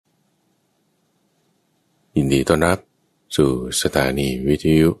ยินดีต้อนรับสู่สถานีวิท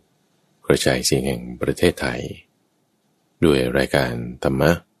ยุกระจายเสียงแห่งประเทศไทยด้วยรายการธรรม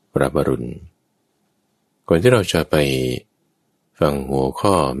รับอรุณก่อนที่เราจะไปฟังหัว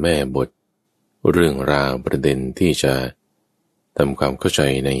ข้อแม่บทเรื่องราวประเด็นที่จะทำความเข้าใจ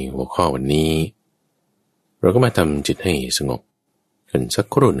ในหัวข้อวันนี้เราก็มาทำจิตให้สงบกันสัก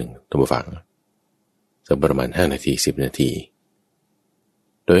ครู่หนึ่งท่านผู้ฟังสักประมาณ5 นาที10 นาที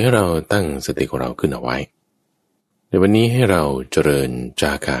โดยให้เราตั้งสติของเราขึ้นเอาไว้ในวันนี้ให้เราเจริญจ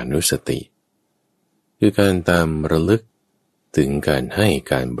าคานุสติคือการตามระลึกถึงการให้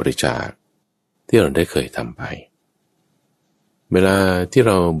การบริจาคที่เราได้เคยทำไปเวลาที่เ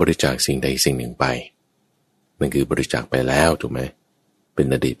ราบริจาคสิ่งใดสิ่งหนึ่งไปนั่นคือบริจาคไปแล้วถูกไหมเป็น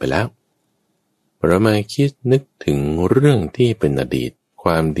อดีตไปแล้วเรามาคิดนึกถึงเรื่องที่เป็นอดีตคว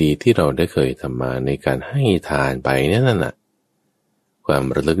ามดีที่เราได้เคยทำมาในการให้ทานไปนั่นน่ะความ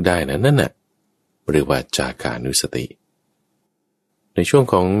ระลึกได้นั่นน่ะเรียกว่าจาคานุสติในช่วง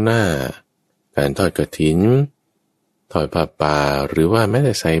ของหน้าการทอดกฐินทอดผ้าป่าหรือว่าแม้แ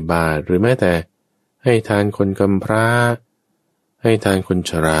ต่ใส่บาตรหรือแม้แต่ให้ทานคนกำพร้าให้ทานคน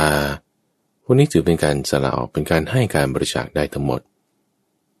ชราพวกนี้ถือเป็นการสละออกเป็นการให้การบริจาคได้ทั้งหมด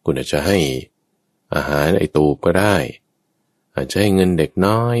คุณอาจจะให้อาหารไอตูบก็ได้อาจจะให้เงินเด็ก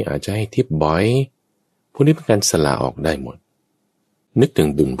น้อยอาจจะให้ทิปบ่อยพวกนี้เป็นการสละออกได้หมดนึกถึง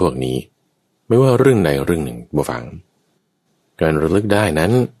บุญพวกนี้ไม่ว่าเรื่องใดเรื่องหนึ่งบ่ฟังการระลึกได้นั้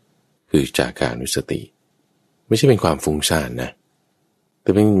นคือจาคานุสติไม่ใช่เป็นความฟุ้งซ่านนะแต่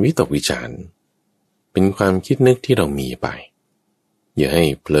เป็นวิตกวิจารณ์เป็นความคิดนึกที่เรามีไปอย่าให้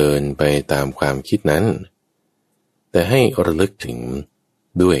เพลินไปตามความคิดนั้นแต่ให้ระลึกถึง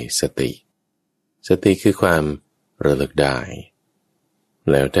ด้วยสติสติคือความระลึกได้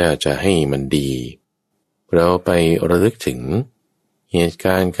แล้วถ้าจะให้มันดีเราไประลึกถึงเหตุก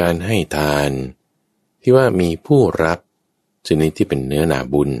ารณ์การให้ทานที่ว่ามีผู้รับชนิดที่เป็นเนื้อนา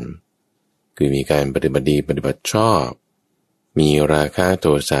บุญคือมีการปฏิบัติดีปฏิบัติชอบมีราคะโท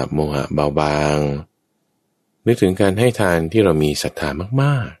สะโมหะเบาบางนึกถึงการให้ทานที่เรามีศรัทธาม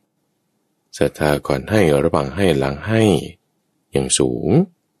ากๆศรัทธาก่อนให้ระหว่างให้หลังให้อย่างสูง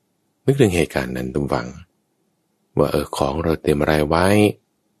นึกถึงเหตุการณ์นั้นตุ้มฟังว่าของเราเตรียมอะไรไว้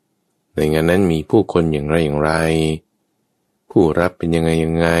ในงานนั้นมีผู้คนอย่างไรอย่างไรผู้รับเป็นยังไงยั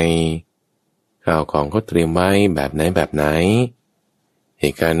งไงข้าวของเขาเตรียมไว้แบบไหนแบบไหนเห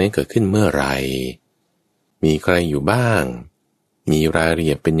ตุการณ์นั้นเกิดขึ้นเมื่อไหร่มีใครอยู่บ้างมีรายละเ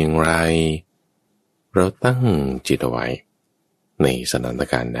อียดเป็นอย่างไรเราตั้งจิตเอาไว้ในสถาน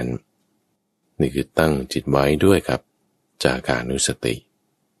การณ์นั้นนี่คือตั้งจิตไว้ด้วยกับจาคานุสติ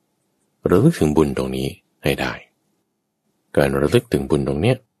ระลึกถึงบุญตรงนี้ให้ได้การระลึกถึงบุญตรงเ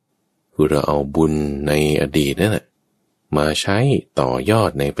นี้ยคือเราเอาบุญในอดีตนั่นแหละมาใช้ต่อยอด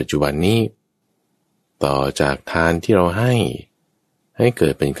ในปัจจุบันนี้ต่อจากทานที่เราให้เกิ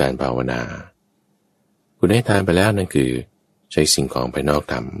ดเป็นการภาวนาคุณได้ทานไปแล้วนั่นคือใช้สิ่งของภายนอก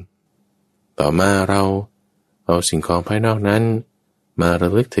ทำต่อมาเราเอาสิ่งของภายนอกนั้นมาระ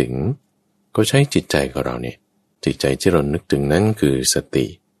ลึกถึงก็ใช้จิตใจของเราเนี่ยจิตใจที่เรานึกถึงนั้นคือสติ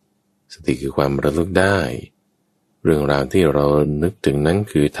คือความระลึกได้เรื่องราวที่เรานึกถึงนั้น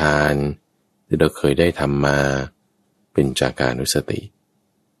คือทานที่เราเคยได้ทำมาเป็นจาคานุสติ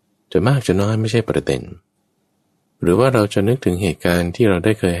จะมากจะน้อยไม่ใช่ประเด็นหรือว่าเราจะนึกถึงเหตุการณ์ที่เราไ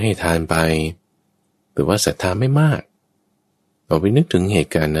ด้เคยให้ทานไปหรือว่าศรัทธาไม่มากเราไปนึกถึงเห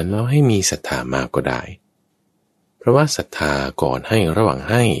ตุการณ์นั้นแล้วให้มีศรัทธามากก็ได้เพราะว่าศรัทธาก่อนให้ระหว่าง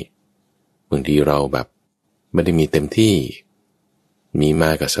ให้บางทีเราแบบไม่ได้มีเต็มที่มีมา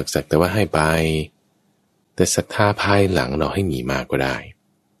กับสักแต่ว่าให้ไปแต่ศรัทธาภายหลังเราให้มีมากก็ได้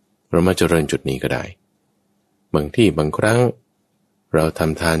เรามาเจริญจุดนี้ก็ได้บางที่บางครั้งเราท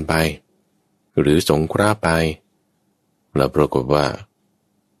ำทานไปหรือสงเคราะห์ไปเราปรากฏว่า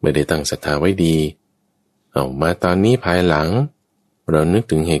ไม่ได้ตั้งศรัทธาไว้ดีเอามาตอนนี้ภายหลังเรานึก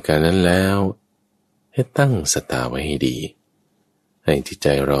ถึงเหตุการณ์นั้นแล้วให้ตั้งศรัทธาไว้ให้ดีให้จิตใจ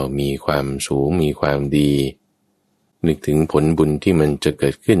เรามีความสูงมีความดีนึกถึงผลบุญที่มันจะเกิ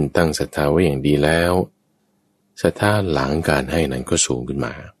ดขึ้นตั้งศรัทธาไว้อย่างดีแล้วศรัทธาหลังการให้นั้นก็สูงขึ้นม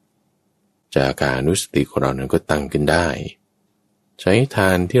าจาคานุสติของเรานั้นก็ตั้งขึ้นได้ใช้ท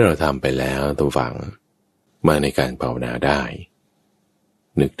านที่เราทำไปแล้วตัวฝังมาในการภาวนาได้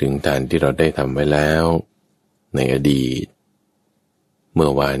นึกถึงทานที่เราได้ทำไว้แล้วในอดีตเมื่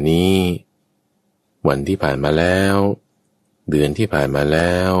อวานนี้วันที่ผ่านมาแล้วเดือนที่ผ่านมาแ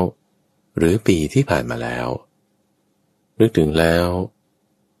ล้วหรือปีที่ผ่านมาแล้วนึกถึงแล้ว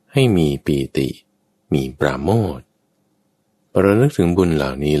ให้มีปีติมีปราโมทย์พอเรานึกถึงบุญเหล่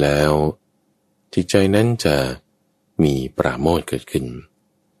านี้แล้วจิตใจนั้นจะมีปราโมทย์เกิดขึ้น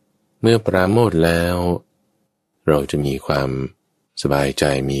เมื่อปราโมทย์แล้ว เราจะมีความสบายใจ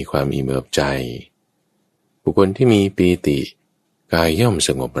มีความอิ่มเอิบใจบุคคลที่มีปีติกายย่อมส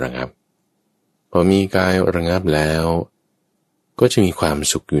งบระงับพอมีกายระงับแล้วก็จะมีความ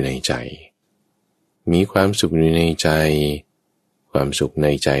สุขอยู่ในใจมีความสุขอยู่ในใจความสุขใน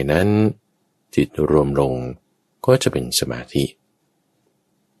ใจนั้นจิตรวมลงก็จะเป็นสมาธิ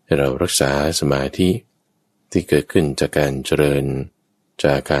ให้เรารักษาสมาธิที่เกิดขึ้นจากการเจริญจ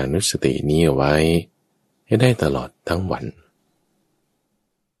ากการนึกสตินี้เอาไว้ให้ได้ตลอดทั้งวัน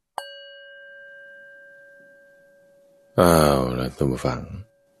แล้วท่านผู้ฟัง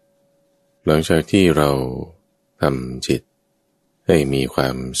หลังจากที่เราทำจิตให้มีควา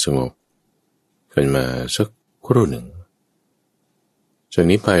มสงบขึ้นมาสักครู่หนึ่งจาก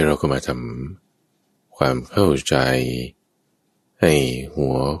นี้ไปเราก็มาทำความเข้าใจให้หั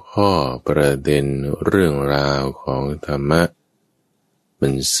วข้อประเด็นเรื่องราวของธรรมะมั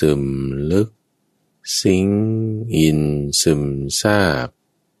นซึมลึกสิงอินซึมซาบ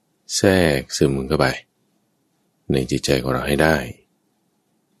แทรกซึมเข้าไปในจิตใจของเราให้ได้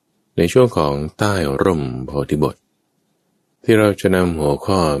ในช่วงของใต้ร่มโพธิบทที่เราจะนำหัว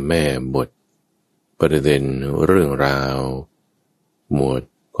ข้อแม่บทประเด็นเรื่องราวหมวด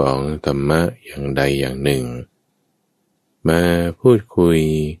ของธรรมะอย่างใดอย่างหนึ่งมาพูดคุย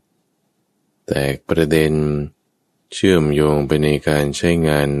แตกประเด็นเชื่อมโยงไปในการใช้ง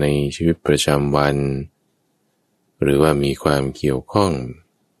านในชีวิตประจำวันหรือว่ามีความเกี่ยวข้อง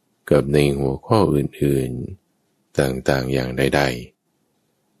กับในหัวข้ออื่นๆต่างๆอย่างใด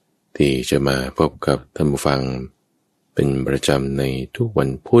ๆที่จะมาพบกับท่านผู้ฟังเป็นประจำในทุกวั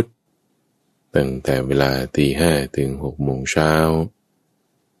นพุธตั้งแต่เวลา 5:00 ถึง 6:00 เช้า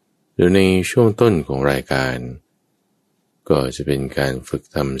หรือในช่วงต้นของรายการก็จะเป็นการฝึก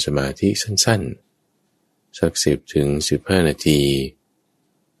ทำสมาธิสั้นๆสัก 10 ถึง 15 นาที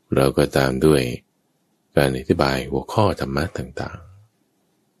เราก็ตามด้วยการอธิบายหัวข้อธรรมะต่าง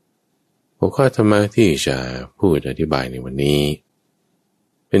ๆหัวข้อธรรมะที่จะพูดอธิบายในวันนี้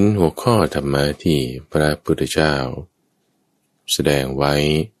เป็นหัวข้อธรรมะที่พระพุทธเจ้าแสดงไว้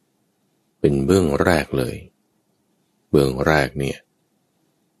เป็นเบื้องแรกเลยเบื้องแรกเนี่ย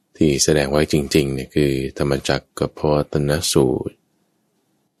ที่แสดงไว้จริงๆเนี่ยคือธรรมจักรกับพวัตนสูตร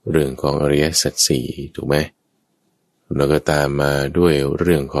เรื่องของอริยสัจสี่ถูกไหมแล้วก็ตามมาด้วยเ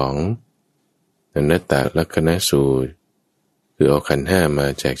รื่องของอนัตตลักขณสูตรคือเอาขันธ์ห้ามา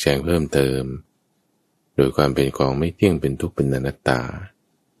แจกแจงเพิ่มเติมโดยความเป็นของไม่เที่ยงเป็นทุกข์เป็นอนัตตา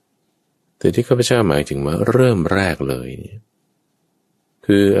แต่ที่ข้าพเจ้าหมายถึงว่าเริ่มแรกเลยเนี่ย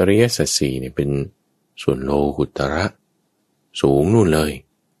คืออริยสัจสี่เนี่ยเป็นส่วนโลกุตระสูงนู่นเลย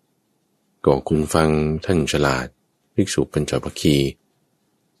ก็คุณฟังท่านฉลาดภิกษุปัญจวัคคีย์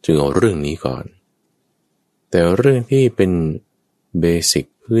จึงเอาเรื่องนี้ก่อนแต่เรื่องที่เป็นเบสิก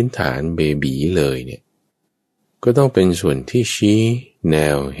พื้นฐานเบบีเลยเนี่ยก็ต้องเป็นส่วนที่ชี้แน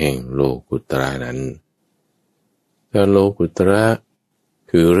วแห่งโลกุตระนั้นแต่โลกุตระ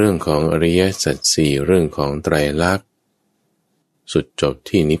คือเรื่องของอริยสัจสี่เรื่องของไตรลักษณ์สุดจบ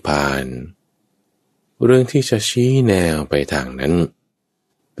ที่นิพพานเรื่องที่จะชี้แนวไปทางนั้น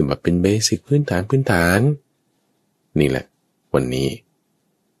ถือว่าเป็นเบสิกพื้นฐานนี่แหละวันนี้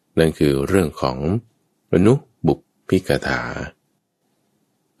นั่นคือเรื่องของอนุบุพพิกถา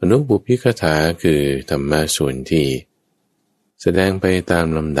อนุบุพพิกถาคือธรรมะส่วนที่แสดงไปตาม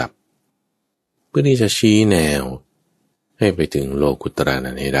ลำดับเพื่อที่จะชี้แนวให้ไปถึงโลกุตระ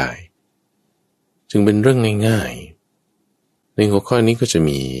นั้นให้ได้จึงเป็นเรื่องง่ายๆในหัวข้อนี้ก็จะ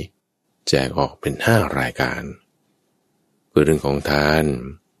มีแจกออกเป็น5รายการคือเรื่องของทาน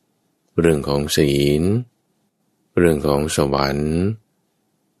เรื่องของศีลเรื่องของสวรรค์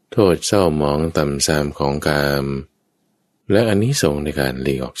โทษเศร้าหมองต่ำทรามของกามและอานิสงส์ในการห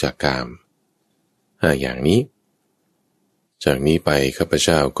ลีกออกจากกาม5อย่างนี้จากนี้ไปข้าพเ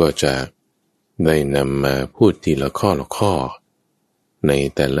จ้าก็จะได้นำมาพูดทีละข้อใน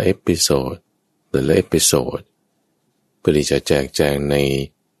แต่ละเอพิโซดเพื่อที่จะแจกแจงใน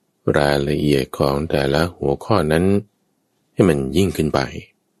รายละเอียดของแต่ละหัวข้อนั้นให้มันยิ่งขึ้นไป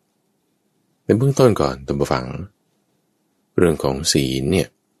ในเบื้องต้นก่อนท่านผู้ฟังเรื่องของศีลเนี่ย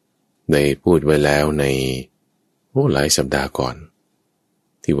ได้พูดไว้แล้วในหลายสัปดาห์ก่อน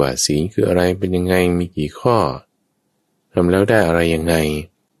ที่ว่าศีลคืออะไรเป็นยังไงมีกี่ข้อทำแล้วได้อะไรยังไง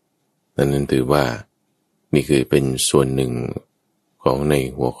นั่นถือว่านี่คือเป็นส่วนหนึ่งของใน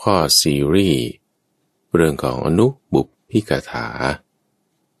หัวข้อซีรีส์เรื่องของอนุบุพพิกถา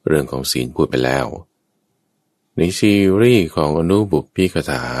เรื่องของศีลพูดไปแล้วในซีรีส์ของอนุบุพพิก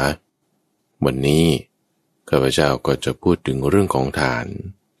ถาวันนี้ข้าพเจ้าก็จะพูดถึงเรื่องของทาน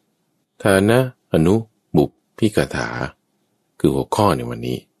ทานะอนุบุพพิกถาคือหัวข้อในวัน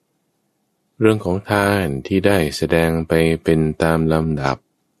นี้ เรื่องของทานที่ได้แสดงไปเป็นตามลำดับ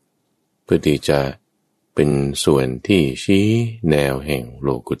เพื่อที่จะเป็นส่วนที่ชี้แนวแห่งโล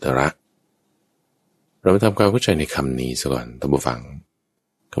กุตระเรามาทำความเข้าใจในคำนี้ซะก่อนท่านผู้ฟัง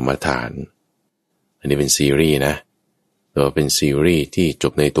คำว่าทานอันนี้เป็นซีรีส์นะแต่ว่าเป็นซีรีส์ที่จ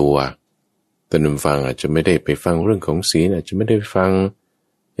บในตัวท่านผู้ฟังอาจจะไม่ได้ไปฟังเรื่องของศีลอาจจะไม่ได้ไปฟัง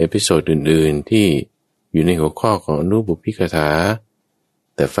เอพิโซดอื่นๆที่อยู่ในหัวข้อของอนุบุพพิกถา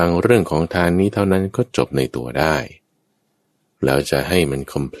แต่ฟังเรื่องของทานนี้เท่านั้นก็จบในตัวได้แล้วจะให้มัน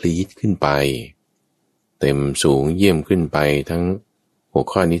complete ขึ้นไปเต็มสูงเยี่ยมขึ้นไปทั้งหัว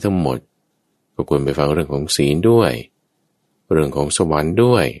ข้อนี้ทั้งหมดก็ควรไปฟังเรื่องของศีลด้วยเรื่องของสวรรค์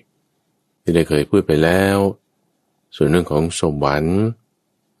ด้วยที่ได้เคยพูดไปแล้วส่วนเรื่องของสวรรค์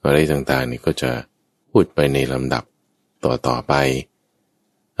อะไรต่างๆนี่ก็จะพูดไปในลำดับต่อไป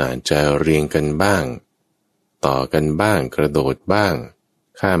อาจจะเรียงกันบ้างต่อกันบ้างกระโดดบ้าง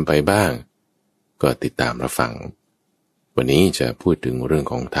ข้ามไปบ้างก็ติดตามรับฟังวันนี้จะพูดถึงเรื่อง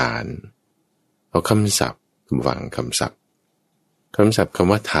ของทานเอาคำศัพท์ฟังคำศัพท์ค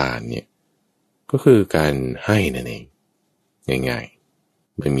ำว่าทานเนี่ยก็คือการให้นั่นเองง่าย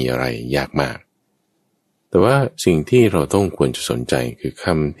ๆไม่มีอะไรยากมากแต่ว่าสิ่งที่เราต้องควรจะสนใจคือค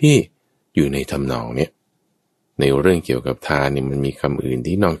ำที่อยู่ในทำนองเนี่ยในเรื่องเกี่ยวกับทานนี่มันมีคำอื่น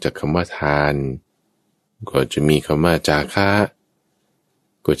ที่นอกจากคำว่าทานก็จะมีคำว่าจาคะ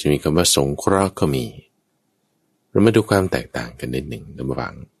ก็จะมีคำว่าสงเคราะห์ก็มีเรามาดูความแตกต่างกันนิดหนึ่งระหว่า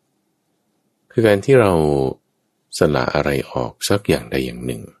งคือการที่เราสละอะไรออกสักอย่างใดอย่างห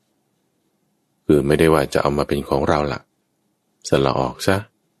นึ่งคือไม่ได้ว่าจะเอามาเป็นของเราละสละออกซะ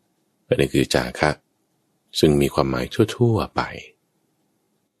อันนี้คือจาคะซึ่งมีความหมายทั่วๆไป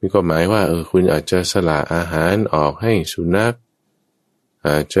มีความหมายว่าคุณอาจจะสละอาหารออกให้สุนัขอ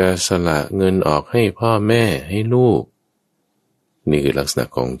าจจะสละเงินออกให้พ่อแม่ให้ลูกนี่คือลักษณะ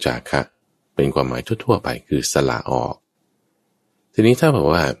ของจาคะเป็นความหมายทั่วๆไปคือสละออกทีนี้ถ้าบอก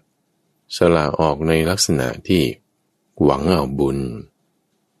ว่าสละออกในลักษณะที่หวังเอาบุญ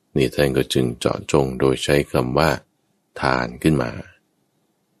นี่ท่านก็จึงเจาะจงโดยใช้คำว่าทานขึ้นมา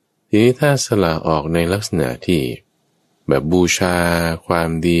ทีนี้ถ้าสละออกในลักษณะที่แบบบูชาความ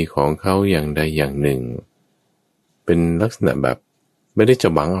ดีของเขาอย่างใดอย่างหนึ่งเป็นลักษณะแบบไม่ได้จะ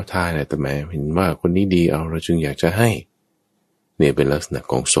หวังเอาทานแต่แม้เห็นว่าคนนี้ดีเอาเราจึงอยากจะให้เนี่ยเป็นลักษณะ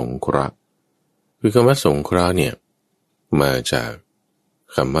ของสงเคราะห์คือคำว่าสงเคราะห์เนี่ยมาจาก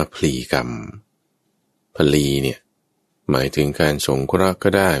คำว่าพลีกรรมพลีเนี่ยหมายถึงการสงเคราะห์ก็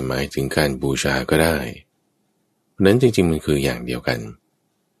ได้หมายถึงการบูชาก็ได้เพราะนั้นจริงๆมันคืออย่างเดียวกัน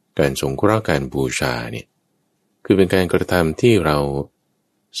การสงเคราะห์การบูชาเนี่ยคือเป็นการกระทำที่เรา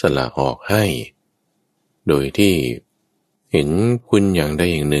สละออกให้โดยที่เห็นคุณอย่างใด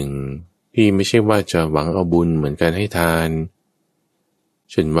อย่างหนึ่งที่ไม่ใช่ว่าจะหวังเอาบุญเหมือนการให้ทาน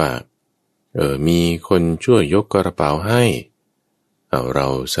เช่นว่ามีคนช่วยยกกระเป๋าให้เรา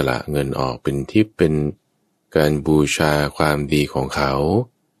สละเงินออกเป็นทิปเป็นการบูชาความดีของเขา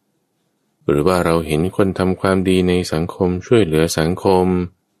หรือว่าเราเห็นคนทำความดีในสังคมช่วยเหลือสังคม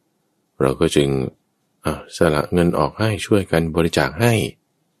เราก็จึงสละเงินออกให้ช่วยกันบริจาคให้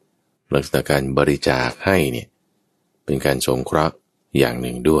ลักษณะการบริจาคให้เนี่ยเป็นการสงเคราะห์อย่างห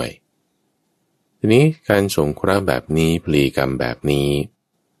นึ่งด้วยทีนี้การสงเคราะห์แบบนี้พลีกรรมแบบนี้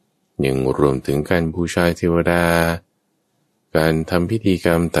ยังรวมถึงการบูชาเทวดาการทำพิธีก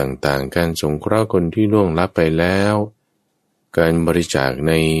รรมต่างๆการสงเคราะห์คนที่ล่วงลับไปแล้วการบริจาคใ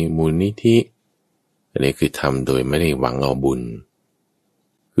นมูลนิธิอันนี้คือทำโดยไม่ได้หวังเอาบุญ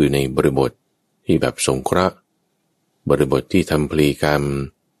คือในบริบทที่แบบสงเคราะห์บริบทที่ทำพลีกรรม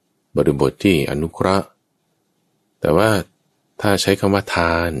บริบทที่อนุเคราะห์แต่ว่าถ้าใช้คำว่าท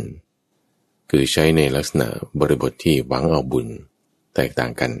านคือใช้ในลักษณะบริบทที่หวังเอาบุญแตกต่า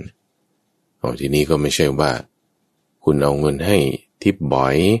งกันทีนี้ก็ไม่ใช่ว่าคุณเอาเงินให้ทิปบ่อ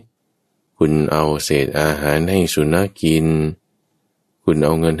ยคุณเอาเศษอาหารให้สุนัขกินคุณเอ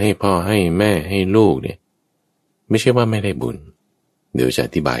าเงินให้พ่อให้แม่ให้ลูกเนี่ยไม่ใช่ว่าไม่ได้บุญเดี๋ยวจะอ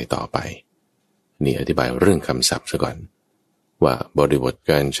ธิบายต่อไปนี่อธิบายเรื่องคำศัพท์ซะก่อนว่าบริบท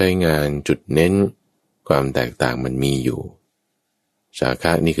การใช้งานจุดเน้นความแตกต่างมันมีอยู่จาค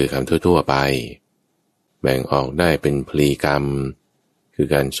ะนี่คือคำทั่วๆไปแบ่งออกได้เป็นพลีกรรมคือ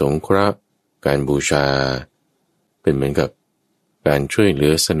การสงเคราะห์การบูชาเป็นเหมือนกับการช่วยเหลื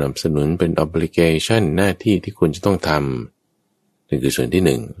อสนับสนุนเป็น obligation หน้าที่ที่คุณจะต้องทำนี่คือส่วนที่ห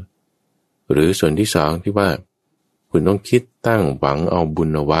นึ่งหรือส่วนที่สองที่ว่าคุณต้องคิดตั้งหวังเอาบุญ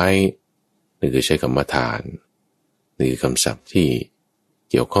เอาไว้นี่คือใช้คำว่าทานนี่คือคำศัพท์ที่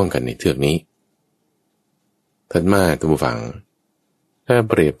เกี่ยวข้องกันในเทือกนี้ถัดมาท่านผู้ฟังถ้า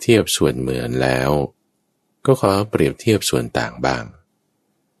เปรียบเทียบส่วนเหมือนแล้วก็ขอเปรียบเทียบส่วนต่างบ้าง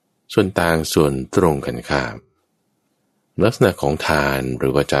ส่วนต่างส่วนตรงกันข้ามลักษณะของทานหรื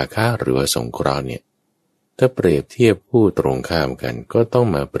อว่าจาคะหรือว่าสงเคราะห์เนี่ยถ้าเปรียบเทียบผู้ตรงข้ามกันก็ต้อง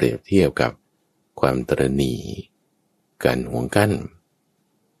มาเปรียบเทียบกับความตระหนี่การหวงกั้น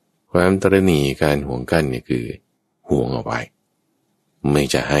ความตระหนี่การหวงกั้นเนี่ยคือหวงเอาไว้ไม่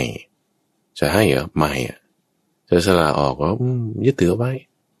จะให้เหรอไม่อะจะสละออกก็ยึดถือไว้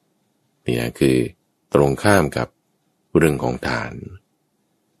นี่นะคือตรงข้ามกับเรื่องของทาน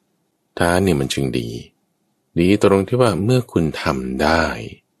นี่มันจึงดีตรงที่ว่าเมื่อคุณทำได้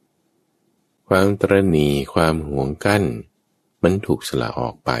ความตระหนี่ความหวงกั้นมันถูกสละออ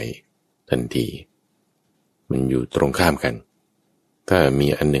กไปทันทีมันอยู่ตรงข้ามกันถ้ามี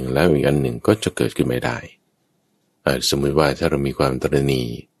อันหนึ่งแล้วอีกอันหนึ่งก็จะเกิดขึ้นไม่ได้สมมติว่าถ้าเรามีความตระหนี่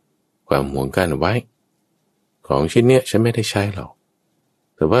ความหวงกั้นไว้ของชิ้นเนี้ยฉันไม่ได้ใช้หรอก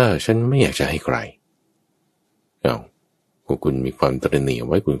แต่ว่าฉันไม่อยากจะให้ใครคุณมีความตระหนี่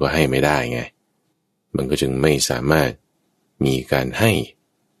ไว้คุณก็ให้ไม่ได้ไงมันก็จึงไม่สามารถมีการให้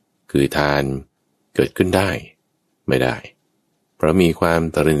คือทานเกิดขึ้นได้ไม่ได้เพราะมีความ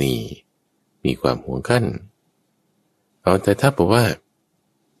ตระหนี่มีความหวงกั้นแต่ถ้าบอกว่า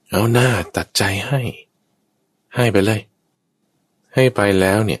เอาหน้าตัดใจให้ไปเลยให้ไปแ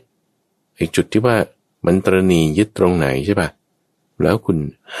ล้วเนี่ยไอ้จุดที่ว่ามันตระหนี่ยึดตรงไหนใช่ป่ะแล้วคุณ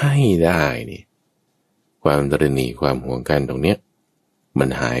ให้ได้นี่ความตระหนี่ความหวงกันตรงเนี้ยมัน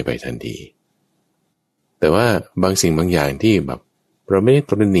หายไปทันทีแต่ว่าบางสิ่งบางอย่างที่แบบเราไม่ได้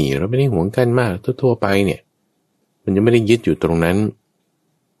ตระหนี่เราไม่ได้หวงกันมากทั่วๆไปเนี่ยมันยังไม่ได้ยึดอยู่ตรงนั้น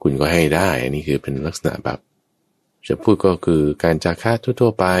คุณก็ให้ได้อันนี้คือเป็นลักษณะแบบจะพูดก็คือการจาคะทั่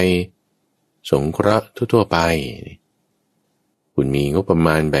วๆไปสงเคราะห์ทั่วๆไปคุณมีงบประม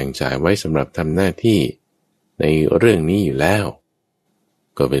าณแบ่งจ่ายไว้สำหรับทำหน้าที่ในเรื่องนี้อยู่แล้ว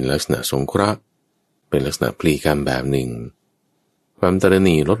ก็เป็นลักษณะสงเคราะห์เป็นลักษณะพลีกรรมแบบหนึ่งความตระห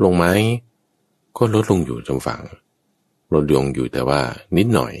นี่ลดลงไหมก็ลดลงอยู่ตรงฝั่งลดลงอยู่แต่ว่านิด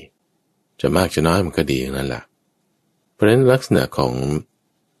หน่อยจะมากจะน้อยมันก็ดีอย่างนั้นแหละเพราะฉะนั้นลักษณะของ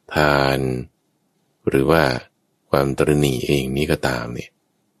ทานหรือว่าความตระหนี่เองนี้ก็ตามเนี่ย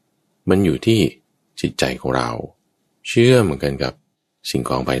มันอยู่ที่จิตใจของเราเชื่อมกันกับสิ่ง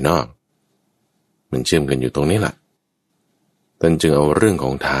ของภายนอกมันเชื่อมกันอยู่ตรงนี้แหละท่านจึงเอาเรื่องข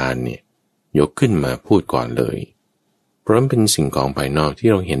องทานเนี่ยยกขึ้นมาพูดก่อนเลยเพราะมันเป็นสิ่งของภายนอกที่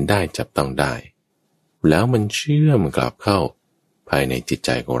เราเห็นได้จับต้องได้แล้วมันเชื่อมกลับเข้าภายในจิตใจ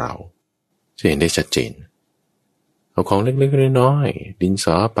ของเราจะเห็นได้ชัดเจนเอาของเล็กๆน้อยๆดินส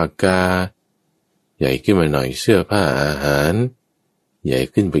อปากกาใหญ่ขึ้นมาหน่อยเสื้อผ้าอาหารใหญ่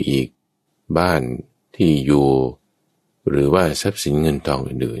ขึ้นไปอีกบ้านที่อยู่หรือว่าทรัพย์สินเงินทอง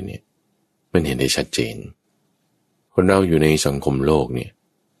อื่นๆเนี่ยมันเห็นได้ชัดเจนคนเราอยู่ในสังคมโลกเนี่ย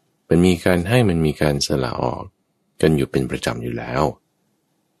มันมีการให้มันมีการสละออกกันอยู่เป็นประจำอยู่แล้ว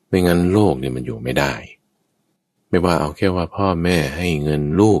ไม่งั้นโลกเนี่ยมันอยู่ไม่ได้ไม่ว่าเอาแค่ว่าพ่อแม่ให้เงิน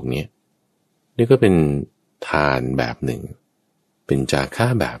ลูกเนี่ยนี่ก็เป็นทานแบบหนึ่งเป็นจาคะ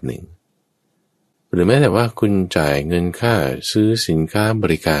แบบหนึ่งหรือแม้แต่ว่าคุณจ่ายเงินค่าซื้อสินค้าบ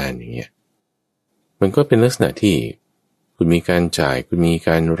ริการอย่างเงี้ยมันก็เป็นลักษณะที่คุณมีการจ่ายคุณมีก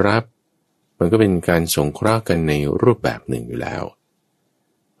ารรับมันก็เป็นการสงเคราะห์กันในรูปแบบหนึ่งอยู่แล้ว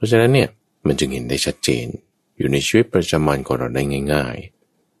เพราะฉะนั้นเนี่ยมันจึงเห็นได้ชัดเจนอยู่ในชีวิตประจำวันของเราได้ง่าย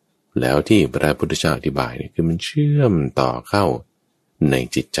ๆแล้วที่พระพุทธเจ้าอธิบายเนี่ยคือมันเชื่อมต่อเข้าใน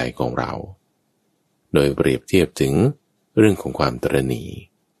จิตใจของเราโดยเปรียบเทียบถึงเรื่องของความตระหนี่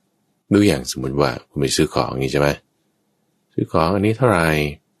ดูอย่างสมมติว่าคุณไปซื้อของอย่างนี้ใช่ไหมซื้อของอันนี้เท่าไหร่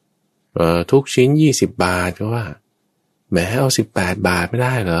ทุกชิ้น20 บาทก็ว่าแม้เอา18 บาทไม่ไ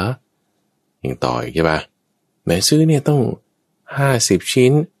ด้เหรอยังต่ออีกใช่ปะแม้ซื้อเนี่ยต้อง50 ชิ้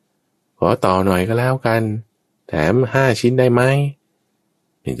นขอต่อหน่อยก็แล้วกันแถม5 ชิ้นได้ไหม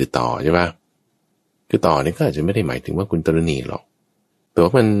นี่คือต่อใช่ปะคือต่อนี่ก็อาจจะไม่ได้หมายถึงว่าคุณตระหนี่หรอกแต่ว่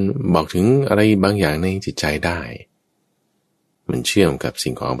ามันบอกถึงอะไรบางอย่างในจิตใจได้มันเชื่อมกับ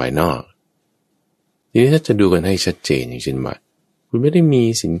สิ่งของภายนอกทีนี้ถ้าจะดูกันให้ชัดเจนอย่างเช่นว่าคุณไม่ได้มี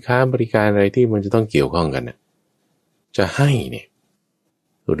สินค้าบริการอะไรที่มันจะต้องเกี่ยวข้องกันนะจะให้เนี่ย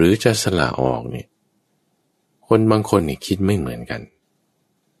หรือจะสละออกเนี่ยคนบางคนเนี่ยคิดไม่เหมือนกัน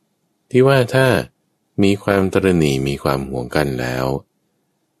ที่ว่าถ้ามีความตระหนี่มีความห่วงกันแล้ว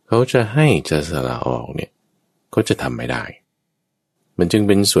เขาจะให้จะสละออกเนี่ยเขาจะทำไม่ได้มันจึงเ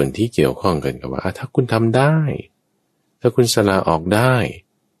ป็นส่วนที่เกี่ยวข้องกันกับว่าถ้าคุณทำได้ถ้าคุณสละออกได้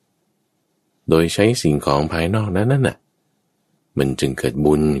โดยใช้สิ่งของภายนอกนั้นน่ะมันจึงเกิด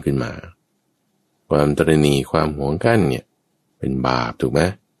บุญขึ้นมาความตระหนี่ความหวงกั้นเนี่ยเป็นบาปถูกไหม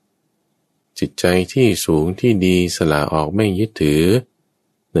จิตใจที่สูงที่ดีสละออกไม่ยึดถือ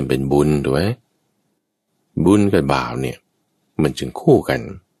นั่นเป็นบุญถูกไหมบุญกับบาปเนี่ยมันจึงคู่กัน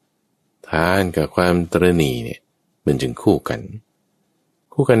ทานกับความตระหนี่เนี่ยมันจึงคู่กัน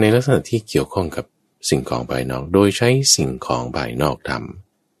ในลักษณะที่เกี่ยวข้องกับสิ่งของภายนอกโดยใช้สิ่งของภายนอกท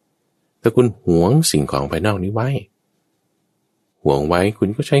ำแต่คุณหวงสิ่งของภายนอกนี้ไว้หวงไว้คุณ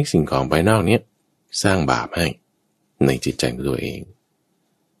ก็ใช้สิ่งของภายนอกนี้สร้างบาปให้ในจิตใจของตัวเอง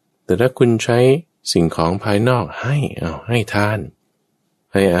แต่ถ้าคุณใช้สิ่งของภายนอกให้ทาน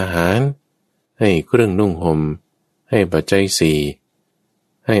ให้อาหารให้เครื่องนุ่งห่มให้ปัจจัยสี่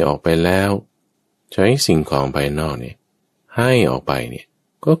ให้ออกไปแล้วใช้สิ่งของภายนอกเนี่ยให้ออกไปเนี่ย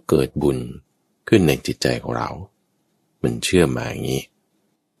ก็เกิดบุญขึ้นในจิตใจของเรามันเชื่อมมาอย่างนี้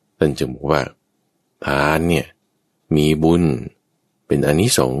ท่านจึงบอกว่าทานเนี่ยมีบุญเป็นอานิ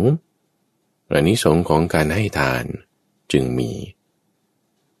สงส์ของการให้ทานจึงมี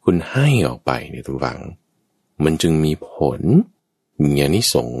คุณให้ออกไปในทุกฝังมันจึงมีผลมีอานิ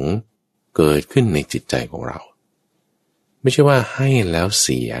สงส์เกิดขึ้นในจิตใจของเราไม่ใช่ว่าให้แล้วเ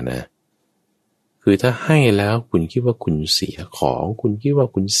สียนะคือถ้าให้แล้วคุณคิดว่าคุณเสียของคุณคิดว่า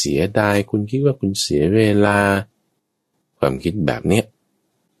คุณเสียดายคุณคิดว่าคุณเสียเวลาความคิดแบบเนี้ย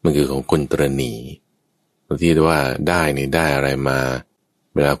มันคือของคนตระหนี่บางทีว่าได้เนี่ยได้อะไรมา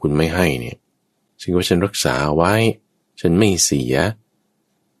เวลาคุณไม่ให้เนี่ยสิ่งที่ฉันรักษาไว้ฉันไม่เสีย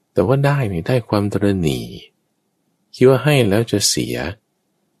แต่ว่าได้เนี่ยได้ความตระหนี่คิดว่าให้แล้วจะเสีย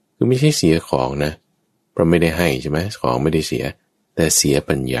คือไม่ใช่เสียของนะเพราะไม่ได้ให้ใช่ไหมของไม่ได้เสียแต่เสีย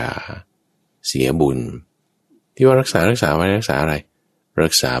ปัญญาเสียบุญที่ว่ารักษาไว้รักษาอะไรรั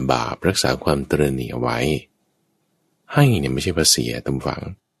กษาบาปรักษาความตระหนี่เอาไว้ให้เนี่ยไม่ใช่ว่าเสียตำฝัง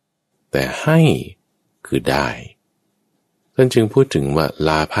แต่ให้คือได้ท่านจึงพูดถึงว่าล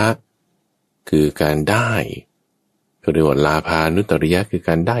าภะคือการได้ก็เรียกว่าลาภานุตริยะคือก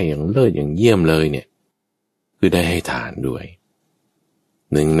ารได้อย่างเลิศอย่างเยี่ยมเลยเนี่ยคือได้ให้ทานด้วย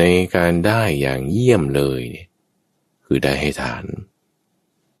หนึ่งในการได้อย่างเยี่ยมเลยเนี่ยคือได้ให้ทาน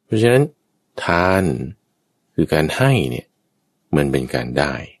เพราะฉะนั้นทานคือการให้เนี่ยมันเป็นการไ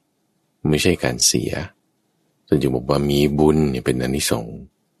ด้ไม่ใช่การเสียท่านจึงบอกว่ามีบุญเนี่ยเป็นอานิสงส์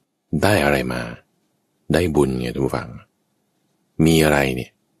ได้อะไรมาได้บุญไงทุกฝังมีอะไรเนี่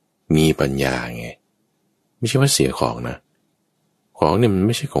ยมีปัญญาไงไม่ใช่ว่าเสียของนะของเนี่ยมันไ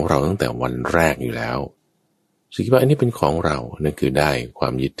ม่ใช่ของเราตั้งแต่วันแรกอยู่แล้วคิดว่าอันนี้เป็นของเรานั่นคือได้ควา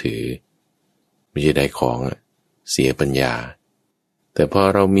มยึดถือไม่ใช่ได้ของเสียปัญญาแต่พอ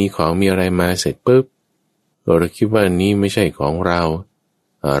เรามีของมีอะไรมาเสร็จปุ๊บเราคิดว่านี้ไม่ใช่ของเรา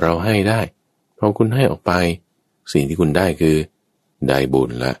เราให้ได้พอคุณให้ออกไปสิ่งที่คุณได้คือได้บุญ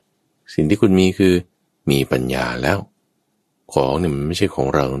ละสิ่งที่คุณมีคือมีปัญญาแล้วของเนี่ยมันไม่ใช่ของ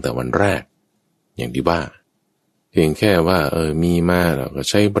เราตั้งแต่วันแรกอย่างที่ว่าเพียงแค่ว่ามีมาเราก็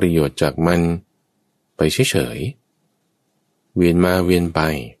ใช้ประโยชน์จากมันไปเฉยๆเวียนมาเวียนไป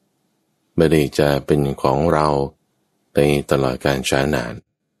ไม่ได้จะเป็นของเราในตลอดการช้านาน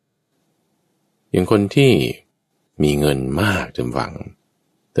อย่างคนที่มีเงินมากจำหวัง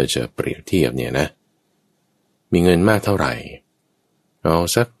แต่จะเปรียบเทียบเนี่ยนะมีเงินมากเท่าไหร่เอา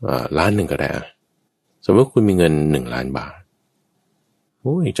สักล้านหนึ่งก็ได้สมมติคุณมีเงิน1 ล้านบาทโ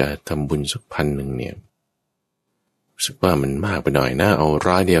อ้ยจะทำบุญสัก1,000เนี่ยรู้สึกว่ามันมากไปหน่อยนะเอา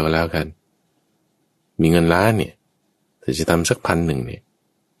100เดียวแล้วกันมีเงินล้านเนี่ยแต่จะทำสัก1,000เนี่ย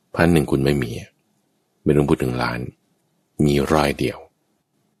1,000คุณไม่มีไม่ต้องพูดถึงล้านมี100เดียว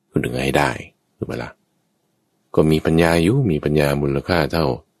คุณถึงให้ได้ถูกไหมล่ะก็มีปัญญาอยู่มีปัญญามูลค่าเท่า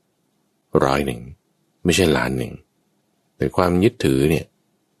100ไม่ใช่ล้านหนึ่งแต่ความยึดถือเนี่ย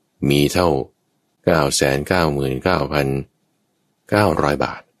มีเท่า999,900 บ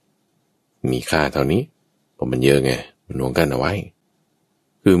าทมีค่าเท่านี้เพราะมันเยอะไงมันรวมกันเอาไว้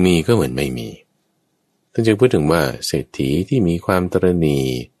คือมีก็เหมือนไม่มีท่านจึงพูดถึงว่าเศรษฐีที่มีความตระหนี่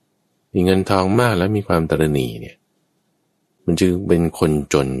มีเงินทองมากแล้วมีความตระหนี่เนี่ยมันจึงเป็นคน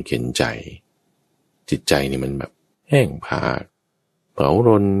จนเข็นใจจิตใจนี่มันแบบแห้งผากเผาร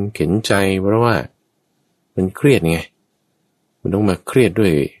นเข็นใจเพราะว่ามันเครียดไงมันต้องมาเครียดด้ว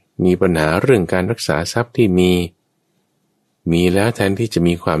ยมีปัญหาเรื่องการรักษาทรัพย์ที่มีแล้วแทนที่จะ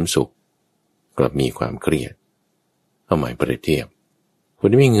มีความสุขกลับมีความเครียดเอาหมายเปรียบเทียบคุณ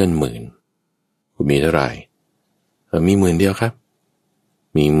ได้มีเงิน10,000คุณมีเท่าไหร่มี10,000เดียวครับ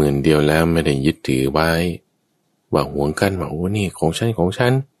มี10,000เดียวแล้วไม่ได้ยึดถือไว้ว่าหวงกันว่าโอ้นี่ของฉัน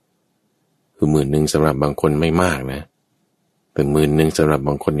คือ10,000สำหรับบางคนไม่มากนะแต่10,000สำหรับบ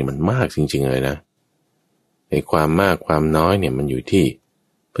างคนนี่มันมากจริงๆเลยนะไอ้ความมากความน้อยเนี่ยมันอยู่ที่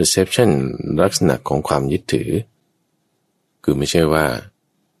perception ลักษณะของความยึดถือคือไม่ใช่ว่า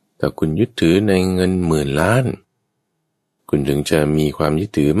ถ้าคุณยึดถือในเงิน10,000 ล้านคุณถึงจะมีความยึด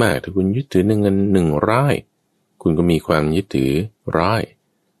ถือมากถ้าคุณยึดถือในเงิน100คุณก็มีความยึดถือ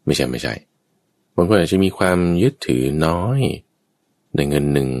100ไม่ใช่บางคนอาจจะมีความยึดถือน้อย ในเงิน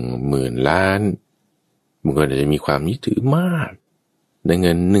10,000,000,000บางคนอาจจะมีความยึดถือมากในเ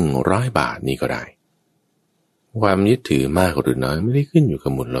งิน100 บาทนี่ก็ได้ความยึดถือมากหรือน้อยไม่ได้ขึ้นอยู่กั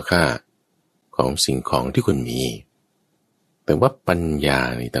บมูลค่าของสิ่งของที่คุณมีแต่ว่าปัญญา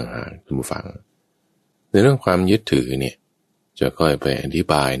ในต่างหากท่านผู้ฟังในเรื่องความยึดถือเนี่ยจะค่อยไปอธิ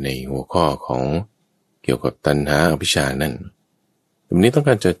บายในหัวข้อของเกี่ยวกับตัณหาอภิชฌานั่นวันนี้ต้องก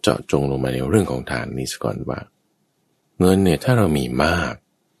ารจะเจาะจงลงมาในเรื่องของทานนี้ซะก่อนว่าเงินเนี่ยถ้าเรามีมาก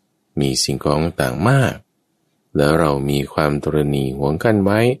มีสิ่งของต่างมากแล้วเรามีความตระหนี่หวงกันไ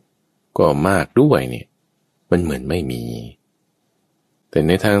ว้ก็มากด้วยเนี่ยมันเหมือนไม่มีแต่ใ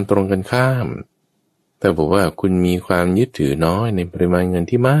นทางตรงกันข้ามแต่บอกว่าคุณมีความยึดถือน้อยในปริมาณเงิน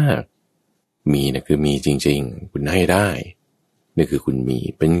ที่มากมีนะคือมีจริงๆคุณให้ได้นี่คือคุณมี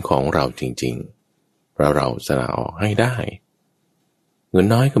เป็นของเราจริงๆเราสละออกให้ได้เงิน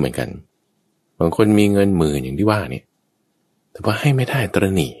น้อยก็เหมือนกันบางคนมีเงิน10,000อย่างที่ว่าเนี่ยแต่ว่าให้ไม่ได้ตร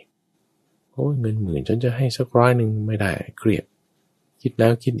ะหนี่โอ้เงิน10,000ฉันจะให้สัก100ไม่ได้เครียดคิดแล้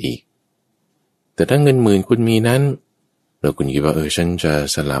วคิดอีกแต่ถ้าเงิน10,000คุณมีนั้นแล้วคุณคิดว่าฉันจะ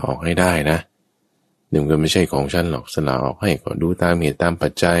สละออกให้ได้นะนี่มันก็ไม่ใช่ของฉันหรอกสละออกให้ก็ดูตามเหตุตามปั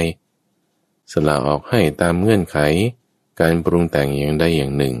จจัยสละออกให้ตามเงื่อนไขการปรุงแต่งอย่างใดอย่า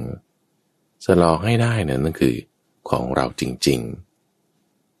งหนึ่งสละออกให้ได้นั่นคือของเราจริง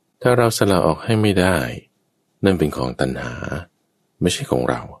ๆถ้าเราสละออกให้ไม่ได้นั่นเป็นของตัณหาไม่ใช่ของ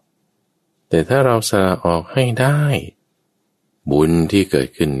เราแต่ถ้าเราสละออกให้ได้บุญที่เกิด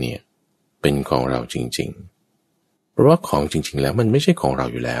ขึ้นเนี่ยเป็นของเราจริงๆเพราะว่าของจริงๆแล้วมันไม่ใช่ของเรา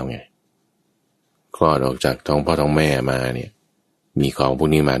อยู่แล้วไงคลอดออกจากท้องพ่อท้องแม่มาเนี่ยมีของพวก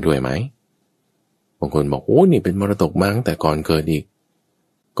นี้มาด้วยไหมบางคนบอกโอ้นี่เป็นมรดกมาตั้งแต่ก่อนเกิดอีก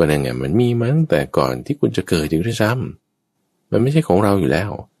ก็นั่นไงมันมีมาตั้งแต่ก่อนที่คุณจะเกิดอีกด้วยซ้ำมันไม่ใช่ของเราอยู่แล้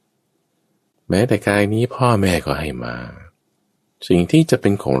วแม้แต่กายนี้พ่อแม่ก็ให้มาสิ่งที่จะเป็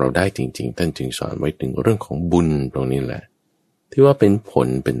นของเราได้จริงๆท่านจึงสอนไว้ถึงเรื่องของบุญตรงนี้แหละที่ว่าเป็นผล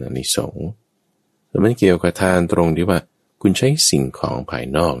เป็นอานิสงส์แต่มันเกี่ยวกับทานตรงที่ว่าคุณใช้สิ่งของภาย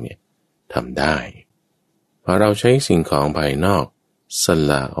นอกเนี่ยทำได้พอเราใช้สิ่งของภายนอกส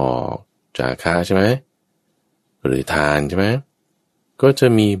ละออกจากค่าใช่ไหมหรือทานใช่ไหมก็จะ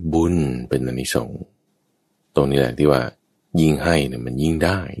มีบุญเป็นอานิสงส์ตรงนี้แหละที่ว่ายิ่งให้เนี่ยมันยิ่งไ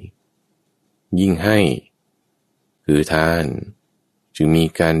ด้ยิ่งให้คือทานจึงมี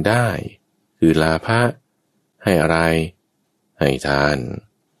การได้คือลาภะให้อะไรให้ทาน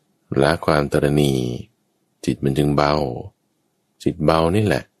ละความตระหนี่จิตมันจึงเบาจิตเบานี่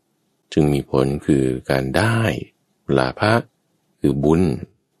แหละจึงมีผลคือการได้ลาภะคือบุญ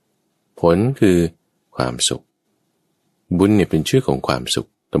ผลคือความสุขบุญเนี่ยเป็นชื่อของความสุข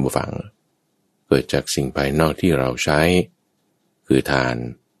ท่านผู้ฟังเกิดจากสิ่งภายนอกที่เราใช้คือทาน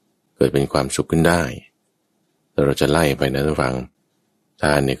เกิดเป็นความสุขขึ้นได้แต่เราจะไล่ไปนะท่านผู้ฟังท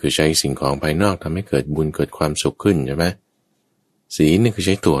านเนี่ยคือใช้สิ่งของภายนอกทำให้เกิดบุญเกิดความสุขขึ้นใช่ไหมศีลเนี่ยคือใ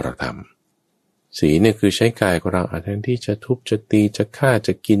ช้ตัวเราทำศีลเนี่ยคือใช้กายของเราแทนที่จะทุบจะตีจะฆ่าจ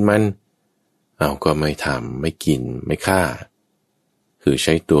ะกินมันเอาก็ไม่ทำไม่กินไม่ฆ่าคือใ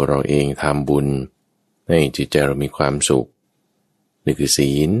ช้ตัวเราเองทำบุญให้จิตใจเรามีความสุขนี่คือ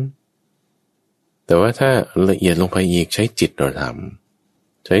ศีลแต่ว่าถ้าละเอียดลงไปอีกใช้จิตเราท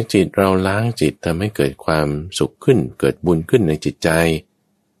ำใช้จิตเราล้างจิตทำให้เกิดความสุขขึ้นเกิดบุญขึ้นในจิตใจ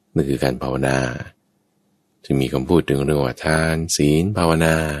นี่คือการภาวนาจึงมีคำพูดถึงเรื่องว่าทานศีลภาวน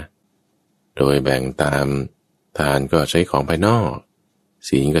าโดยแบ่งตามทานก็ใช้ของภายนอก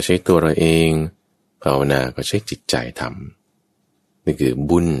ศีลก็ใช้ตัวเราเองภาวนาก็ใช้จิตใจทำนี่คือ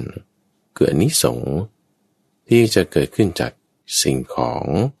บุญเกิดอานิสงส์ที่จะเกิดขึ้นจากสิ่งของ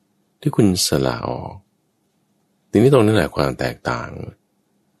ที่คุณสละออกทีนี้ตรงนี้แหละความแตกต่าง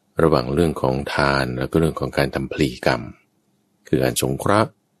ระหว่างเรื่องของทานแล้วก็เรื่องของการทำพลีกรรมคือการสงเคราะ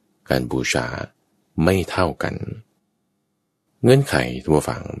ห์การบูชาไม่เท่ากันเงื่อนไขตัว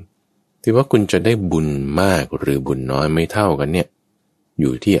ฝังที่ว่าคุณจะได้บุญมากหรือบุญน้อยไม่เท่ากันเนี่ยอ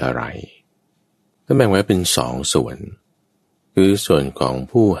ยู่ที่อะไรก็แบ่งไว้เป็น2 ส่วนคือส่วนของ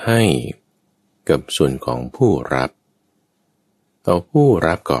ผู้ให้กับส่วนของผู้รับเอาผู้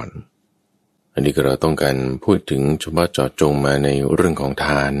รับก่อนอันนี้ก็เราต้องการพูดถึงเฉพาะเจาะจงมาในเรื่องของท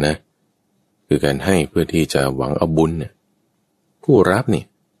านนะคือการให้เพื่อที่จะหวังเอาบุญเนี่ยผู้รับนี่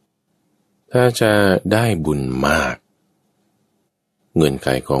ถ้าจะได้บุญมากเงื่อนไข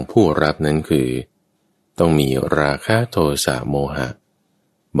ของผู้รับนั้นคือต้องมีราคะโทสะโมหะ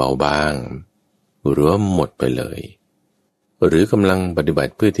เบาบางหรือว่าหมดไปเลยหรือกำลังปฏิบั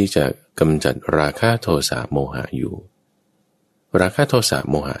ติเพื่อที่จะกำจัดราคะโทสะโมหะอยู่ราคะโทสะ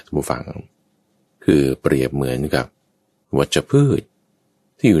โมหะผู้ฟังคือเปรียบเหมือนกับวัชพืช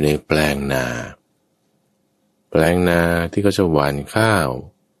ที่อยู่ในแปลงนา แปลงนาที่เขาจะหว่านข้าว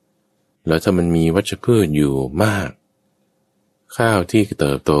แล้วถ้ามันมีวัชพืชอยู่มากข้าวที่เ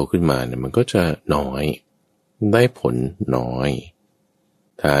ติบโตขึ้นมาเนี่ยมันก็จะน้อยได้ผลน้อย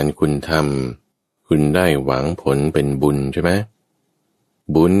ทานคุณทำคุณได้หวังผลเป็นบุญใช่ไหม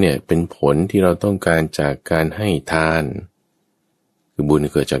บุญเนี่ยเป็นผลที่เราต้องการจากการให้ทานคือบุญ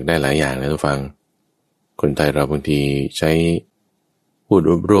เกิดจากได้หลายอย่างนะทุกฟังคนไทยเราบางทีใช้พูด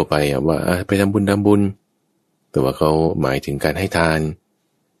รวบๆไปว่าไปทำบุญแต่ว่าเขาหมายถึงการให้ทาน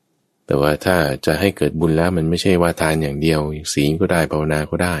แต่ว่าถ้าจะให้เกิดบุญแล้วมันไม่ใช่ว่าทานอย่างเดียวศีลก็ได้ภาวนา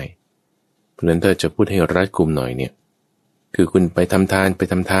ก็ได้เพราะฉะนั้นถ้าจะพูดให้รัดกุมหน่อยเนี่ยคือคุณไปทำทา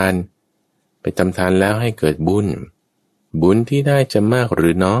นแล้วให้เกิดบุญที่ได้จะมากหรื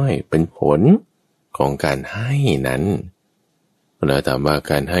อน้อยเป็นผลของการให้นั้นแล้วถามว่า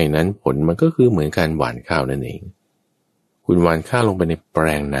การให้นั้นผลมันก็คือเหมือนการหว่านข้าวนั่นเองคุณหว่านข้าวลงไปในแปล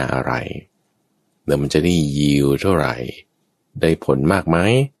งนาอะไรแล้วมันจะได้ยิวเท่าไหร่ได้ผลมากไหม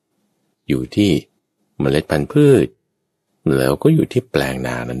อยู่ที่เมล็ดพันธุ์พืชแล้วก็อยู่ที่แปลงน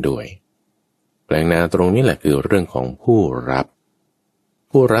านั้นด้วยแปลงนาตรงนี้แหละคือเรื่องของผู้รั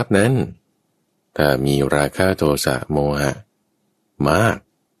บนั้นถ้ามีราคะโทสะโมหะมาก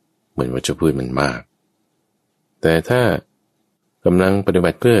เหมือนวัชพืชมันมากแต่ถ้ากำลังปฏิบั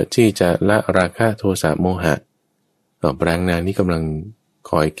ติเพื่อที่จะละราคะโทสะโมหะแปลงนานี้กำลัง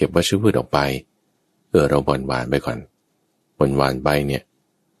คอยเก็บวัชพืชออกไปเราบ่อนหวานไปก่อนบ่อนหวานไปเนี่ย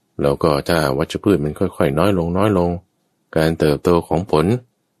แล้วก็ถ้าวัชพืชมันค่อยๆน้อยลงการเติบโตของผล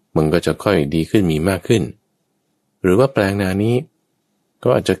มันก็จะค่อยดีขึ้นมีมากขึ้นหรือว่าแปลงนานี้ก็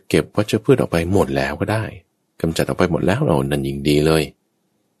อาจจะเก็บวัชพืชออกไปหมดแล้วก็ได้กำจัดออกไปหมดแล้วเรานั่นยิ่งดีเลย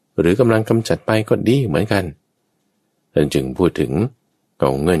หรือกำลังกำจัดไปก็ดีเหมือนกันท่านจึงพูดถึงเอ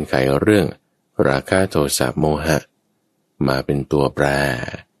าเงื่อนไขเรื่องราคะโทสะโมหะมาเป็นตัวแปร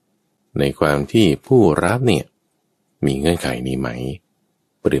ในความที่ผู้รับเนี่ยมีเงื่อนไขนี้ไหม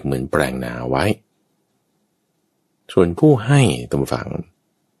เปรียบเหมือนแปลงนาไว้ส่วนผู้ให้ตามฝัง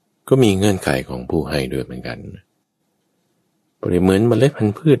ก็มีเงื่อนไขของผู้ให้ด้วยเหมือนกันเปรียบเหมือนเมล็ดพัน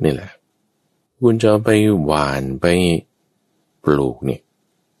ธุ์พืชนี่แหละคุณจะไปหว่านไปปลูกเนี่ย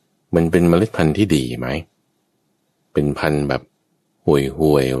มันเป็นเมล็ดพันธุ์ที่ดีไหมเป็นพันธุ์แบบ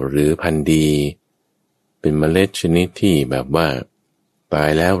ห่วยหรือพันธุ์ดีเป็นเมล็ดชนิดที่แบบว่าตาย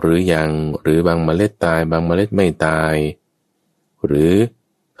แล้วหรือยังหรือบางเมล็ดตายบางเมล็ดไม่ตายหรือ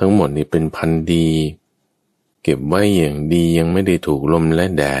ทั้งหมดนี่เป็นพันธุ์ดีเก็บไว้อย่างดียังไม่ได้ถูกลมและ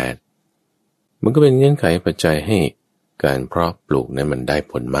แดดมันก็เป็นเงื่อนไขปัจจัยให้การเพาะปลูกนั้นมันได้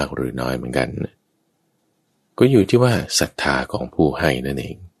ผลมากหรือน้อยเหมือนกันก็อยู่ที่ว่าศรัทธาของผู้ให้นั่นเอ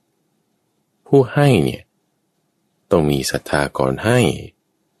งผู้ให้เนี่ยต้องมีศรัทธาก่อนให้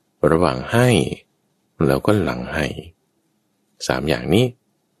ระหว่างให้แล้วก็หลังให้3อย่างนี้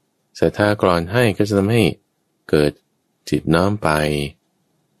ศรัทธาก่อนให้ก็จะทำให้เกิดจิตน้อมไป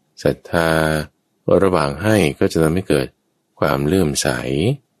ศรัทธาระหว่างให้ก็จะทำให้เกิดความเลื่อมใส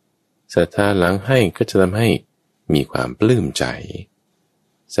ศรัทธาหลังให้ก็จะทำให้มีความปลื้มใจ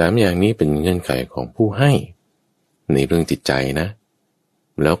3อย่างนี้เป็นเงื่อนไขของผู้ให้ในเรื่องจิตใจนะ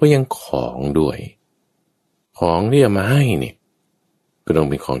แล้วก็ยังของด้วยของที่เอามาให้เนี่ยก็ต้อง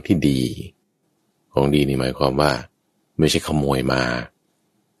เป็นของที่ดีของดีนี่หมายความว่าไม่ใช่ขโมยมา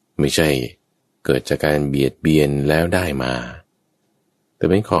ไม่ใช่เกิดจากการเบียดเบียนแล้วได้มาแต่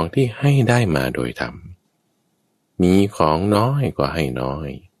เป็นของที่ให้ได้มาโดยธรรมมีของน้อยก็ให้น้อย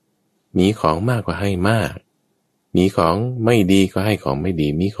มีของมากก็ให้มากมีของไม่ดีก็ให้ของไม่ดี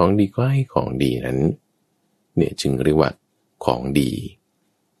มีของดีก็ให้ของดีนั้นเนี่ยจึงเรียกว่าของดี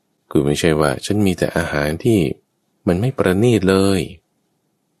คือไม่ใช่ว่าฉันมีแต่อาหารที่มันไม่ประณีตเลย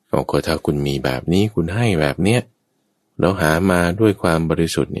ก็ถ้าคุณมีแบบนี้คุณให้แบบเนี้ยแล้วหามาด้วยความบริ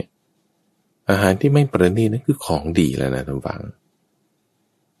สุทธิ์เนี่ยอาหารที่ไม่ประณีตนั่นคือของดีแล้วนะท่านฟัง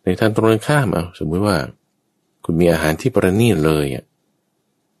ในทางตรงกันข้ามสมมติว่าคุณมีอาหารที่ประณีตเลย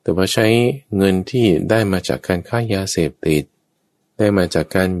แต่ว่าใช้เงินที่ได้มาจากการค้ายาเสพติดได้มาจาก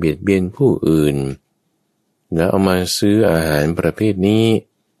การเบียดเบียนผู้อื่นแล้วเอามาซื้ออาหารประเภทนี้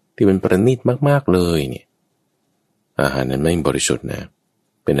ที่เป็นประณีตมากๆเลยเนี่ยอาหารนั้นไม่บริสุทธิ์นะ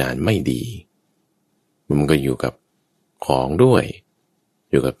เป็นอาหารไม่ดีมันก็อยู่กับของด้วย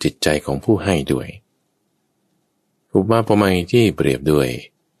อยู่กับจิตใจของผู้ให้ด้วยอุปมาอุปไมยที่เปรียบด้วย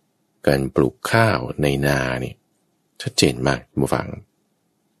การปลูกข้าวในนาเนี่ยชัดเจนมากผู้ฟัง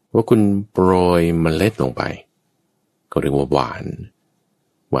ว่าคุณโปรยเมล็ดลงไปก็เรียกว่าหวาน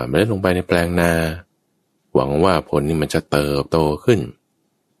เมล็ดลงไปในแปลงนาหวังว่าผลนี่มันจะเติบโตขึ้น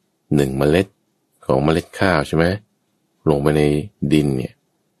1เมล็ดของเมล็ดข้าวใช่ไหมลงไปในดินเนี่ย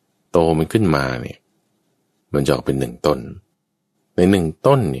โตมันขึ้นมาเนี่ยมันจะออกเป็น1ต้นใน1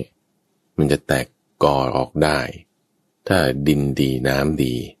ต้นเนี่ยมันจะแตก กอออกได้ถ้าดินดีน้ำ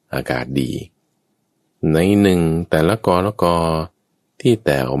ดีอากาศดีในหนึ่งแต่ละกอละกอที่แต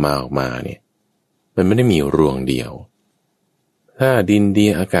กออกมาเนี่ยมันไม่ได้มีรวงเดียวถ้าดินดี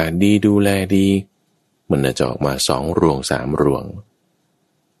อากาศดีดูแลดีมันจะออกมา2 รวง 3 รวง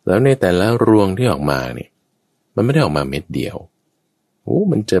แล้วในแต่ละรวงที่ออกมาเนี่ยมันไม่ได้ออกมาเม็ดเดียว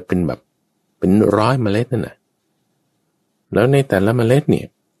มันจะเป็นแบบเป็น100 เมล็ดนั่นน่ะแล้วในแต่ละเมล็ดเนี่ย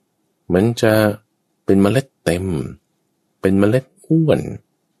มันจะเป็นเมล็ดเต็มเป็นเมล็ดอ้วน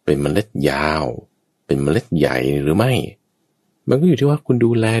เป็นเมล็ดยาวเป็นเมล็ดใหญ่หรือไม่มันก็อยู่ที่ว่าคุณดู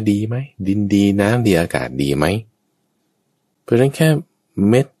แลดีไหมดินดีน้ำดีอากาศดีไหมเพราะฉะนั้นแค่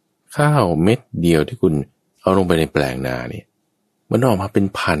เม็ดข้าวเม็ดเดียวที่คุณเอาลงไปในแปลงนาเนี่ยมันออกมาเป็น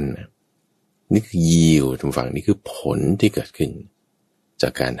พันนี่คือยิวทุกฝั่งนี่คือผลที่เกิดขึ้นจา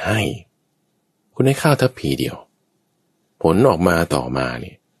กการให้คุณให้ข้าวทัพพีเดียวผลออกมาต่อมาเ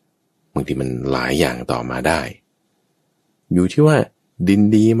นี่ยบางทีมันหลายอย่างต่อมาได้อยู่ที่ว่าดิน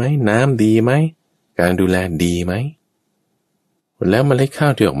ดีไหมน้ำดีไหมการดูแลดีไหมแล้วเมล็ดข้า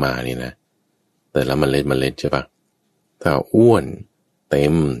วที่ออกมานี่นะแต่ละเมล็ดใช่ปะถ้าอ้วนเต็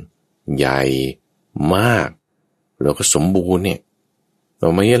มใหญ่มากแล้วก็สมบูรณ์เนี่ยอ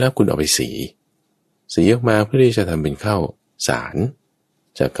อกมาเยอะแล้วคุณเอาไปสีออกมาเพื่อที่จะทำเป็นข้าวสาร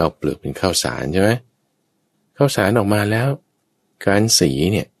จากข้าวเปลือกเป็นข้าวสารใช่ไหมข้าวสารออกมาแล้วการสี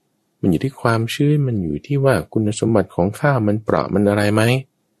เนี่ยมันอยู่ที่ความชื้นมันอยู่ที่ว่าคุณสมบัติของข้าวมันเปราะมันอะไรไหม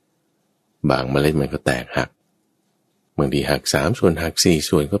บางเมล็ดมันก็แตกหักบางทีหัก3 ส่วนหัก4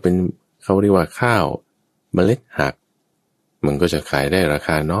 ส่วนก็เป็นเขาเรียกว่าข้าวเมล็ดหักมันก็จะขายได้ราค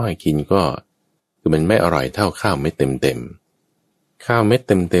าน้อยกินก็คือมันไม่อร่อยเท่าข้าวเม็ดเต็มข้าวเม็ดเ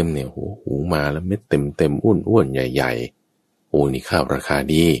ต็มเนี่ยหูมาแล้วเม็ดเต็มอ้วนใหญ่ๆนี่ข้าวราคา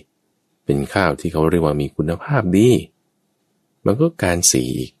ดีเป็นข้าวที่เขาเรียกว่ามีคุณภาพดีมันก็การสี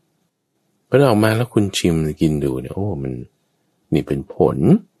พอออกมาแล้วคุณชิมกินดูเนี่ยมันนี่เป็นผล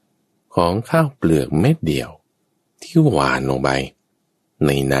ของข้าวเปลือกเม็ดเดียวที่หวานลงไปใน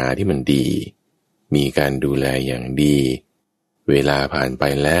นาที่มันดีมีการดูแลอย่างดีเวลาผ่านไป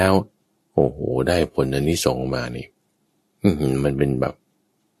แล้วได้ผลอันนี้ส่งมานี่มันเป็นแบบ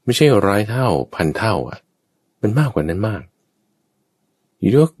ไม่ใช่100 เท่า1,000 เท่ามันมากกว่านั้นมากอ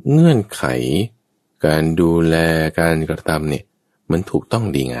ยู่ด้วยเงื่อนไขการดูแลการกระทำเนี่ยมันถูกต้อง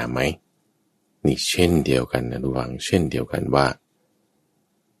ดีงามไหมนี่เช่นเดียวกันนะระวังเช่นเดียวกันว่า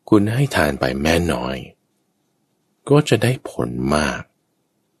คุณให้ทานไปแม้น้อยก็จะได้ผลมาก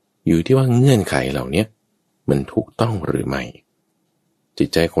อยู่ที่ว่าเงื่อนไขเหล่านี้มันถูกต้องหรือไม่จิต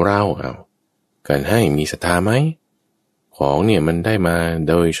ใจของเราการให้มีศรัทธาไหมของเนี่ยมันได้มา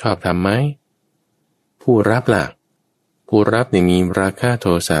โดยชอบธรรมไหมผู้รับล่ะผู้รับเนี่ยมีราคะโท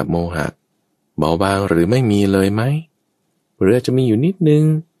สะโมหะเบาบางหรือไม่มีเลยไหมหรืออาจจะมีอยู่นิดนึง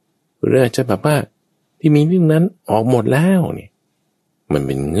หรืออาจจะแบบว่าที่มีเรื่องนั้นออกหมดแล้วเนี่ยมันเ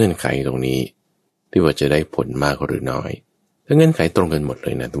ป็นเงื่อนไขตรงนี้ที่ว่าจะได้ผลมากหรือน้อยถ้าเงื่อนไขตรงกันหมดเล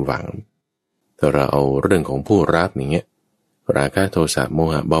ยนะทุกฝังถ้าเราเอาเรื่องของผู้รับอย่างเงี้ยราคะโทสะโม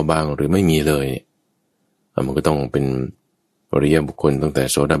หะเบาบางหรือไม่มีเลยเนี่ยมันก็ต้องเป็นอริยบุคคลตั้งแต่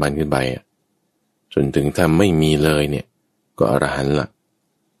โสดาบันขึ้นไปจนถึงทำไม่มีเลยเนี่ยก็อรหันต์ละ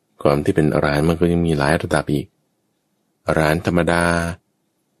ความที่เป็นอรหันต์มันก็ยังมีหลายระดับอีกอรหันต์ธรรมดา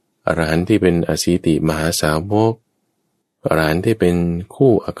อรหันต์ที่เป็นอสีติมหาสาวกอรหันต์ที่เป็น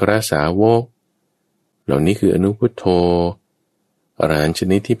คู่อัครสาวกเหล่านี้คืออนุพุทโธอรหันต์ช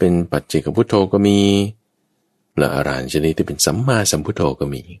นิดที่เป็นปัจเจกพุทโธก็มีและอรหันต์ชนิดที่เป็นสัมมาสัมพุทโธก็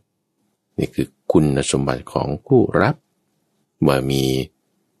มีนี่คือคุณสมบัติของผู้รับว่ามี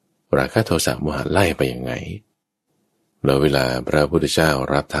ราคะโทสะโมหะไล่ไปยังไงแล้วเวลาพระพุทธเจ้า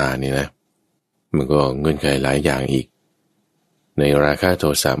รับทานนี่นะมันก็เงื่อนไขหลายอย่างอีกในราคะโท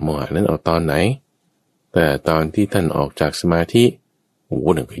สะโมหะนั้นเอาตอนไหนแต่ตอนที่ท่านออกจากสมาธิ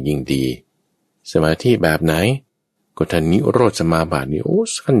นั่นก็ยิ่งดีสมาธิแบบไหนก็ท่านนิโรธสมาบัตินี่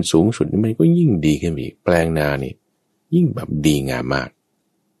ขั้นสูงสุดนี่มันก็ยิ่งดีขึ้นอีกแปลงนานี่ยิ่งแบบดีงามมาก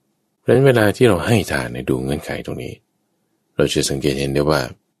เพราะฉะนั้นเวลาที่เราให้ทานในดูเงื่อนไขตรงนี้เราจะสังเกตเห็นได้ว่า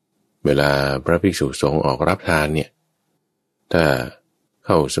เวลาพระภิกษุสงฆ์ออกรับทานเนี่ยถ้าเ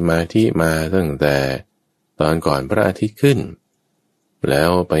ข้าสมาธิมาตั้งแต่ตอนก่อนพระอาทิตย์ขึ้นแล้ว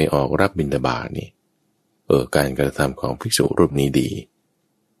ไปออกรับบิณฑบาตนี่การกระทำของภิกษุรูปนี้ดี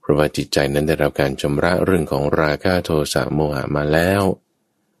เพราะว่าจิตใจนั้นได้รับการชำระเรื่องของราคะโทสะโมหะมาแล้ว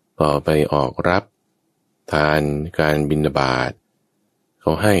พอไปออกรับทานการบิณฑบาตเข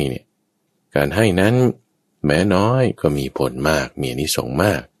าให้เนี่ยการให้นั้นแม้น้อยก็มีผลมากมีอานิสงส์ม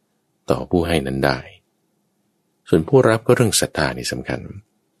ากต่อผู้ให้นั้นได้ส่วนผู้รับก็เรื่องศรัทธานี่สำคัญ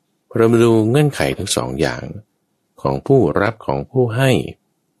เรามาดูเงื่อนไขทั้ง2 อย่างของผู้รับของผู้ให้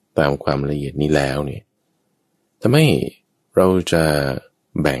ตามความละเอียดนี้แล้วเนี่ยทำให้เราจะ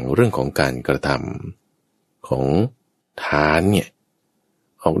แบ่งเรื่องของการกระทำของทานเนี่ย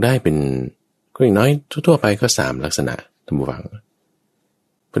ออกได้เป็นก็อย่างน้อยทั่วๆไปก็3ลักษณะท่านผู้ฟัง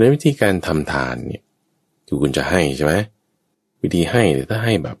เพราะในวิธีการทำทานเนี่ยคือคุณจะให้ใช่ไหมวิธีให้ถ้าใ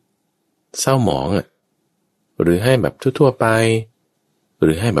ห้แบบเศร้าหมองอ่ะหรือให้แบบทั่วๆไปห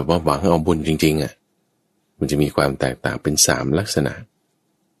รือให้แบบว่าหวังเอาบุญจริงๆอ่ะมันจะมีความแตกต่างเป็น3ลักษณะ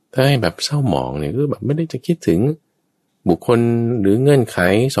ถ้าให้แบบเศร้าหมองเนี่ยก็แบบไม่ได้จะคิดถึงบุคคลหรือเงื่อนไข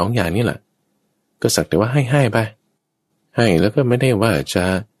2อย่างนี้แหละก็สักแต่ว่าให้ไปให้แล้วก็ไม่ได้ว่าจะ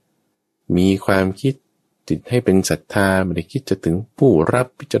มีความคิดจิตให้เป็นศรัทธาไม่ได้คิดจะถึงผู้รับ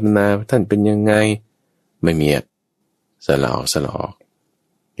พิจารณาท่านเป็นยังไงไม่มีสละออก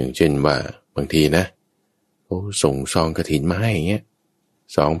อย่างเช่นว่าบางทีนะเขาส่งซองกฐินมาให้อย่างเงี้ย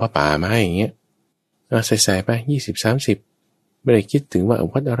ซองพระป่ามาให้อย่างเงี้ยใส่ไป20-30ไม่ได้คิดถึงว่า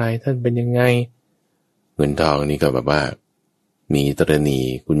วัดอะไรท่านเป็นยังไงเงินทองนี่ก็แบบว่ามีตรณี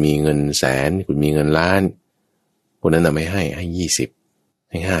คุณมีเงินแสนคุณมีเงินล้านคนนั้นไม่ให้20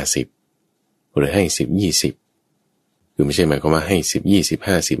ให้50หรือให้10-20คือไม่ใช่หมายความว่าให้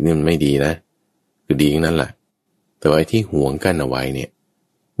10-20-50นี่มันไม่ดีนะคือดีอย่างนั้นแหละแต่ว่าที่หวงกั้นเอาไว้เนี่ย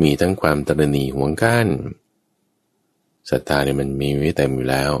มีทั้งความตระหนี่หวงกั้นศรัทธาเนี่ยมันมีไว้เต็มอยู่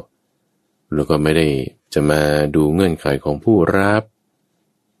แล้วแล้วก็ไม่ได้จะมาดูเงื่อนไขของผู้รับ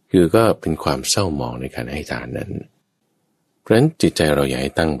คือก็เป็นความเศร้าหมองในการให้ทานนั้นเพราะฉะนั้นจิตใจเราอย่าใ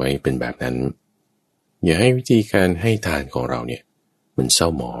ห้ตั้งไว้เป็นแบบนั้นอย่าให้วิธีการให้ทานของเราเนี่ยมันเศร้า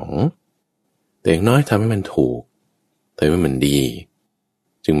หมองแต่อย่างน้อยทำให้มันถูกทำให้มันดี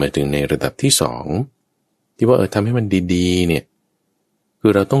จึงมาถึงในระดับที่2ที่ว่าทำให้มันดีๆเนี่ยคื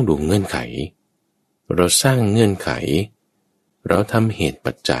อเราต้องดูเงื่อนไขเราสร้างเงื่อนไขเราทำเหตุ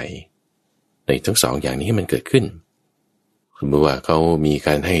ปัจจัยในทั้ง2อย่างนี้ให้มันเกิดขึ้นสมมติว่าเขามีก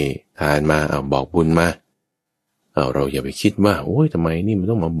ารให้ทานมาบอกบุญมาเราอย่าไปคิดว่าโอ้ยทำไมนี่มัน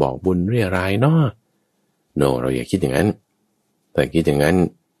ต้องมาบอกบุญเรียรายเนาะเราอย่าคิดอย่างนั้นแต่คิดอย่างนั้น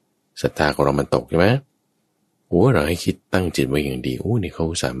ศรัทธาของเรามันตกใช่ไหมโอ้เราให้คิดตั้งจิตไว้อย่างดีโอ้นี่เขา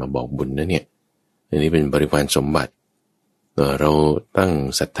อุตส่าห์มาบอกบุญนะเนี่ยอันนี้เป็นบริวารสมบัติเราตั้ง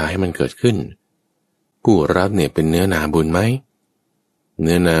ศรัทธาให้มันเกิดขึ้นผู้รับเนี่ยเป็นเนื้อนาบุญไหมเ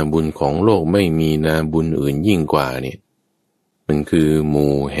นื้อนาบุญของโลกไม่มีนาบุญอื่นยิ่งกว่าเนี่ยมันคือห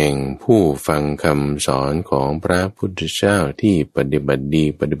มู่แห่งผู้ฟังคำสอนของพระพุทธเจ้าที่ปฏิบัติดี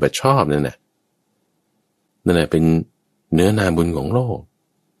ปฏิบัติชอบนั่นแหละเป็นเนื้อนาบุญของโลก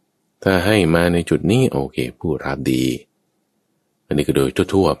ถ้าให้มาในจุดนี้โอเคผู้รับดีอันนี้ก็โดย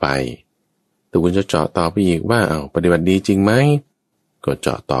ทั่วๆไปแต่คุณจะเจาะต่อไปอีกว่าปฏิบัติดีจริงไหมก็เจ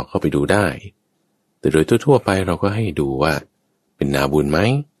าะต่อเข้าไปดูได้แต่โดยทั่วๆไปเราก็ให้ดูว่าเป็นนาบุญไหม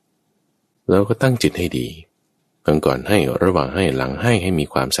แล้วก็ตั้งจิตให้ดีตั้งก่อนให้ระหว่างให้หลังให้มี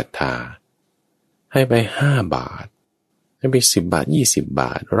ความศรัทธาให้ไป5 บาทให้ไป10 บาท20 บ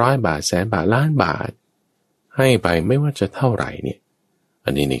าท100 บาท100,000 บาทล้านบาทให้ไปไม่ว่าจะเท่าไหร่เนี่ยอั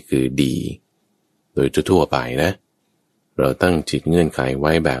นนี้นี่คือดีโดยทั่วไปนะเราตั้งจิตเงื่อนไขไ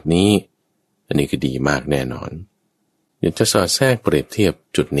ว้แบบนี้อันนี้คือดีมากแน่นอนเดี๋ยวจะสอดแทรกเปรียบเทียบ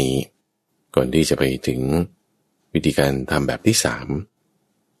จุดนี้ก่อนที่จะไปถึงวิธีการทำแบบที่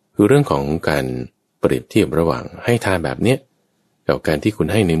3คือเรื่องของการเปรียบเทียบระหว่างให้ทานแบบเนี้ยกับการที่คุณ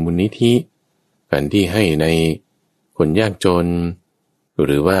ให้ในมูลนิธิการที่ให้ในคนยากจนห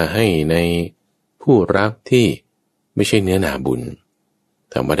รือว่าให้ในผู้รับที่ไม่ใช่เนื้อนาบุญ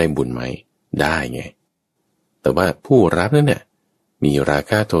ถามว่าได้บุญไหมได้ไงแต่ว่าผู้รับนั่นเนี่ยมีรา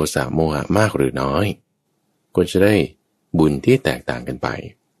คะโทสะโมหะมากหรือน้อยก็จะได้บุญที่แตกต่างกันไป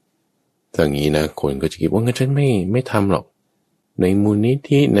ถ้างี้นะคนก็จะคิดว่างั้นฉันไม่ทำหรอกในมูลนิ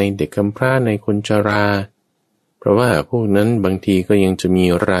ธิในเด็กกำพร้าในคนชราเพราะว่าพวกนั้นบางทีก็ยังจะมี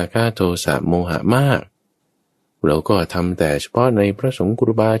ราคะโทสะโมหะมากเราก็ทำแต่เฉพาะในพระสงฆ์ค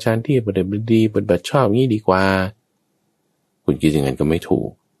รูบาอาจารย์ที่ปฏิบัติดีปฏิบัติชอบงี้ดีกว่าคุณคิดอย่างนั้นก็ไม่ถูก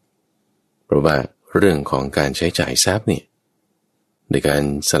เพราะว่าเรื่องของการใช้จ่ายทรัพย์เนี่ยในการ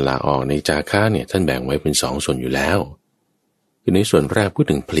สละออกในจาคะเนี่ยท่านแบ่งไว้เป็น2 ส่วนอยู่แล้วคือในส่วนแรกพูด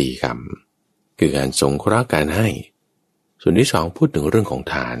ถึงพลีกรรมคือการสงเคราะห์การให้ส่วนที่2พูดถึงเรื่องของ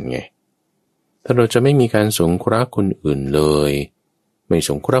ทานไงถ้าเราจะไม่มีการสงเคราะห์คนอื่นเลยไม่ส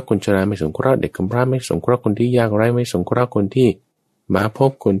งเคราะห์คนชราไม่สงเคราะห์เด็กกำพร้าไม่สงเคราะห์คนที่ยากไร้ไม่สงเคราะห์คนที่มาพบ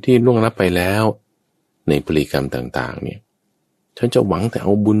คนที่ล่วงลับไปแล้วในพลีกรรมต่างๆเนี่ยฉันจะหวังแต่เอ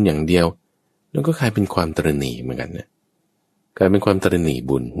าบุญอย่างเดียวแล้วก็กลายเป็นความตระหนี่เหมือนกันนะกลายเป็นความตระหนี่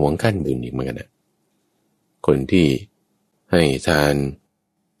บุญหวงกั้นบุญอีกเหมือนกันนะคนที่ให้ทาน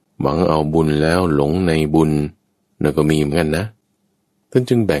หวังเอาบุญแล้วหลงในบุญแล้วก็มีเหมือนกันนะท่าน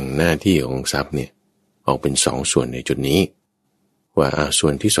จึงแบ่งหน้าที่ของทรัพย์เนี่ยออกเป็น2 ส่วนในจุดนี้ ว่าส่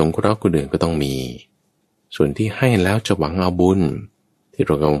วนที่สงเคราะห์คนอื่นก็ต้องมีส่วนที่ให้แล้วจะหวังเอาบุญที่เร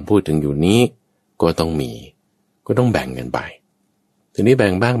ากำลังพูดถึงอยู่นี้ก็ต้องมีก็ต้องแบ่งกันไปทีนี้แบ่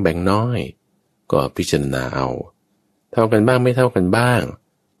งบ้างแบ่งน้อยก็พิจารณาเอาเท่ากันบ้างไม่เท่ากันบ้าง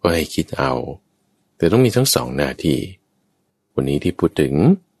ก็ให้คิดเอาแต่ต้องมีทั้งสองหน้าที่วันนี้ที่พูดถึง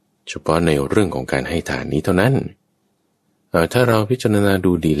เฉพาะในเรื่องของการให้ทานนี้เท่านั้นถ้าเราพิจารณา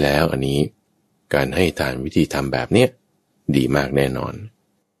ดูดีแล้วอันนี้การให้ทานวิธีทำแบบเนี้ยดีมากแน่นอน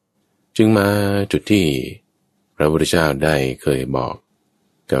จึงมาจุดที่พระพุทธเจ้าได้เคยบอก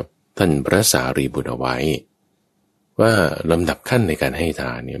กับท่านพระสารีบุตรเอาไว้ว่าลำดับขั้นในการให้ท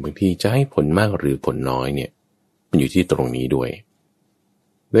านเนี่ยบางทีจะให้ผลมากหรือผลน้อยเนี่ยมันอยู่ที่ตรงนี้ด้วย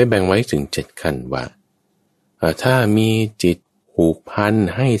ได้แบ่งไว้ถึง7ขั้นว่าถ้ามีจิตผูกพัน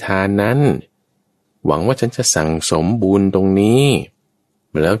ให้ทานนั้นหวังว่าฉันจะสั่งสมบุญตรงนี้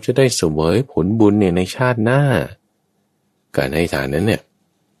แล้วจะได้เสวยผลบุญเนี่ยในชาติหน้าการให้ทานนั้นเนี่ย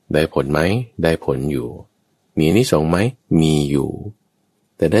ได้ผลไหมได้ผลอยู่มีอานิสงส์ไหมมีอยู่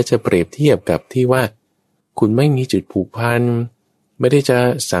แต่ถ้าจะเปรียบเทียบกับที่ว่าคุณไม่มีจิตผูกพันไม่ได้จะ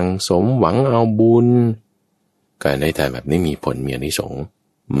สั่งสมหวังเอาบุญการให้ทานแบบนี้มีผลมีอานิสงส์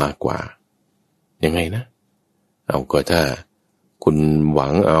มากกว่ายังไงนะเอาก็ถ้าคุณหวั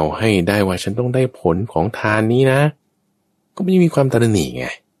งเอาให้ได้ว่าฉันต้องได้ผลของทานนี้นะก็ไม่มีความตระหนี่ไง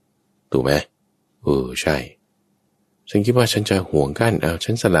ถูกไหมใช่ฉันคิดว่าฉันจะห่วงกัน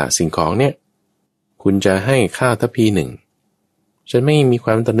ฉันสละสิ่งของเนี่ยคุณจะให้ข้าวทัพพีหนึ่งฉันไม่มีคว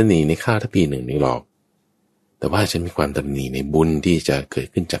ามตระหนี่ในข้าวทัพพีหนึ่งนี่หรอกแต่ว่าฉันมีความตระหนี่ในบุญที่จะเกิด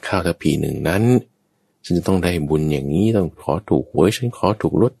ขึ้นจากข้าวทัพพีหนึ่งนั้นฉันจะต้องได้บุญอย่างนี้ต้องขอถูกหวยฉันขอถู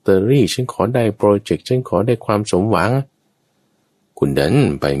กลอตเตอรี่ฉันขอได้โปรเจกต์ฉันขอได้ความสมหวังคุณดัน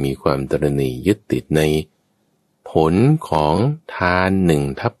ไปมีความตระหนี่ยึดติดในผลของทาน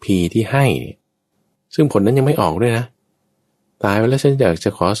1ทัพพีที่ให้ซึ่งผลนั้นยังไม่ออกด้วยนะตายไปแล้วฉันอยากจะ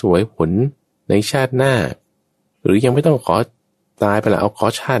ขอสวยผลในชาติหน้าหรือยังไม่ต้องขอตายไปแล้วเอาขอ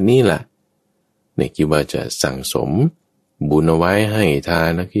ชาตินี้ล่ะเนี่ยคิดว่าจะสั่งสมบุญเอาไว้ให้ทาน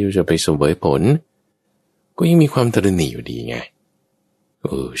แล้วคิดว่าจะไปสวยผลก็ยังมีความตระหนี่อยู่ดีไง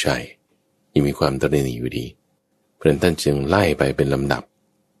ใช่ยังมีความตระหนี่อยู่ดีเพราะฉะนั้นท่านจึงไล่ไปเป็นลำดับ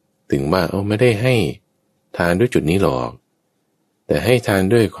ถึงว่าไม่ได้ให้ทานด้วยจุดนี้หรอกแต่ให้ทาน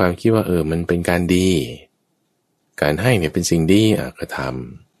ด้วยความคิดว่ามันเป็นการดีการให้เนี่ยเป็นสิ่งดีก็ท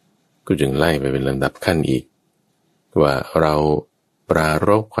ำก็จึงไล่ไปเป็นลำดับขั้นอีกว่าเราปราร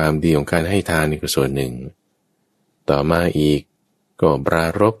ภความดีของการให้ทานนี่ก็ส่วนหนึ่งต่อมาอีกก็ปรา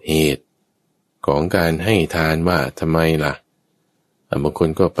รภเหตุของการให้ทานว่าทำไมล่ะบางคน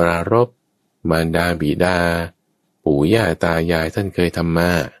ก็ปรารภมารดาบิดาปู่ย่าตายายท่านเคยทำม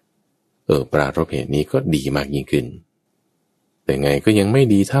าปรารภเหตุนี้ก็ดีมากยิ่งขึ้นแต่ไงก็ยังไม่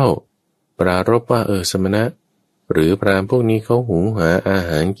ดีเท่าปรารภว่าสมณะหรือพราหมณ์พวกนี้เขาหุงหาอาห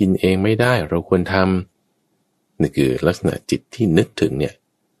ารกินเองไม่ได้เราควรทำนี่คือลักษณะจิตที่นึกถึงเนี่ย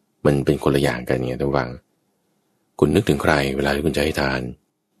มันเป็นคนละอย่างกันไงระหว่างคุณนึกถึงใครเวลาที่คุณจะให้ทาน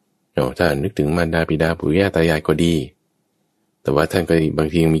ถ้านึกถึงมารดาบิดาปู่ย่าตายายก็ดีแต่ว่าท่านก็บาง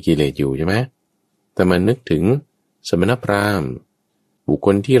ทียังมีกิเลสอยู่ใช่ไหมแต่มันนึกถึงสมณพราหมณ์บุคค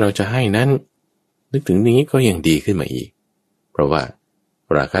ลที่เราจะให้นั้นนึกถึงนี้ก็ยังดีขึ้นมาอีกเพราะว่า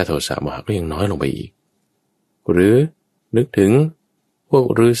ราคะโทสะโมหะก็ยังน้อยลงไปอีกหรือนึกถึงพวก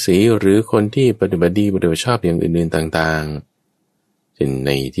ฤาษีหรือคนที่ปฏิบัติดีปฏิบัติชอบอย่างอื่นๆต่างๆเช่นใน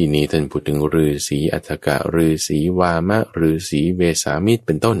ที่นี้ท่านพูดถึงฤาษีอัฏฐกะฤาษีวามะฤาษีเวสามิตรเ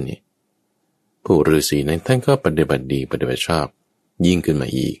ป็นต้นนี่ผู้ฤาษีนั้นท่านก็ปฏิบัติดีปฏิบัติชอบยิ่งขึ้นมา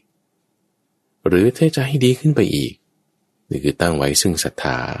อีกหรือถ้าจะให้ดีขึ้นไปอีกนี่คือตั้งไว้ซึ่งศรัทธ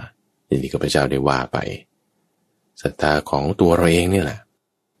าอย่างที่ข้าพเจ้าได้ว่าไปศรัทธาของตัวเราเองนี่แหละ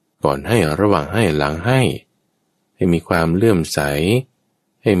ก่อนให้ระหว่างให้หลังให้มีความเลื่อมใส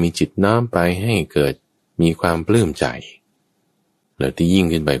ให้มีจิตน้อมไปให้เกิดมีความปลื้มใจแล้วที่ยิ่ง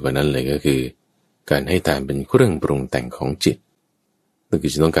ขึ้นไปกว่านั้นเลยก็คือการให้ทานเป็นเครื่องปรุงแต่งของจิตนั่นคื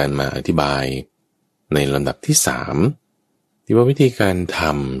อจะต้องการมาอธิบายในลำดับที่3ที่ว่าวิธีการท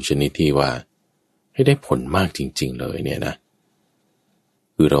ำชนิดที่ว่าให้ได้ผลมากจริงๆเลยเนี่ยนะ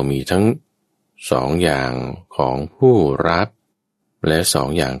คือเรามีทั้ง2อย่างของผู้รับและ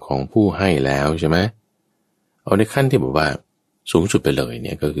2อย่างของผู้ให้แล้วใช่ไหมเอาในขั้นที่บอกว่าสูงสุดไปเลยเ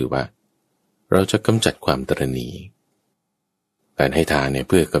นี่ยก็คือว่าเราจะกำจัดความตระหนี่การให้ทานเนี่ยเ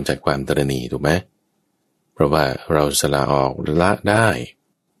พื่อกำจัดความตระหนี่ถูกไหมเพราะว่าเราสละออกละได้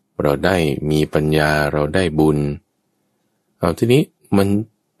เราได้มีปัญญาเราได้บุญเอาทีนี้มัน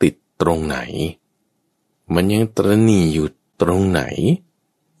ติดตรงไหนมันยังตระหนี่อยู่ตรงไหน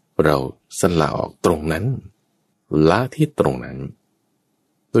เราสละออกตรงนั้นละที่ตรงนั้น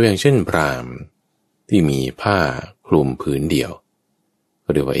ตัวอย่างเช่นพราหมณ์ที่มีผ้าคลุมผืนเดียว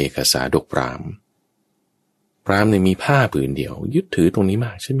เรียกว่าเอกสาดกพราหมณ์พราหมณ์เนี่ยมีผ้าผืนเดียวยึดถือตรงนี้ม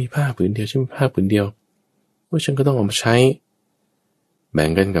ากฉันมีผ้าผืนเดียวฉันมีผ้าผืนเดียวว่าฉันก็ต้องเอามาใช้แบ่ง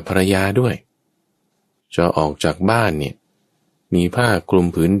กันกับภรรยาด้วยจะออกจากบ้านเนี่ยมีผ้าคลุม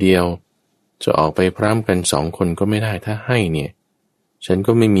ผืนเดียวจะออกไปพร้อมกัน2 คนก็ไม่ได้ถ้าให้เนี่ยฉัน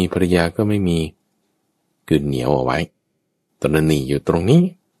ก็ไม่มีภรรยาก็ไม่มีกึ่นเหนียวเอาไว้ตระหนี่อยู่ตรงนี้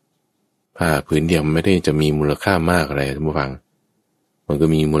ผ้าผืนเดียวไม่ได้จะมีมูลค่ามากอะไรท่านผู้ฟังมันก็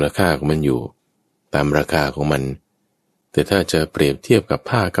มีมูลค่าของมันอยู่ตามราคาของมันแต่ถ้าจะเปรียบเทียบกับ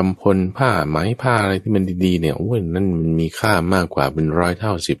ผ้ากำพลผ้าไหมผ้าอะไรที่มันดีๆเนี่ยโอ้ยนั่นมันมีค่ามากกว่าเป็น100 เท่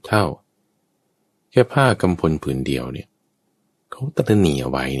า10 เท่าแค่ผ้ากำพลผืนเดียวเนี่ยเขาตระหนี่เอ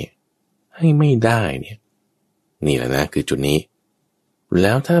าไว้เนี่ยให้ไม่ได้เนี่ยนี่แหละนะคือจุดนี้แ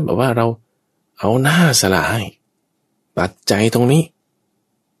ล้วถ้าแบบว่าเราเอาหน้าสละให้ปัจจัยตรงนี้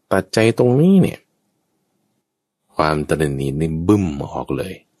เนี่ยความตระหนี่นี่บึ้มออกเล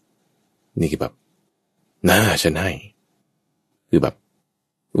ยนี่คือแบบหน้าฉันให้คือแบบ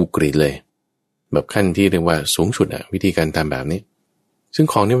อุกฤษเลยแบบขั้นที่เรียกว่าสูงสุดอะวิธีการทำแบบนี้ซึ่ง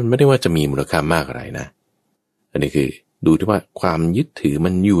ของนี้มันไม่ได้ว่าจะมีมูลค่ามากอะไรนะอันนี้คือดูที่ว่าความยึดถือมั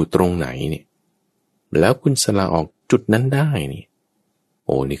นอยู่ตรงไหนเนี่ยแล้วคุณสละออกจุดนั้นได้นี่โ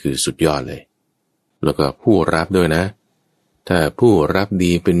อ้นี่คือสุดยอดเลยแล้วก็ผู้รับด้วยนะถ้าผู้รับ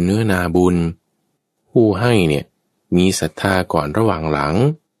ดีเป็นเนื้อนาบุญผู้ให้เนี่ยมีศรัทธาก่อนระหว่างหลัง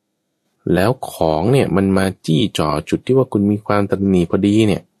แล้วของเนี่ยมันมาจี้จ่อจุดที่ว่าคุณมีความตระหนี่พอดี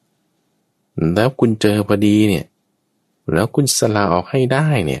เนี่ยแล้วคุณเจอพอดีเนี่ยแล้วคุณสละออกให้ได้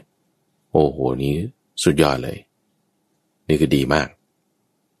เนี่ยโอ้โหนี้สุดยอดเลยนี่คือดีมาก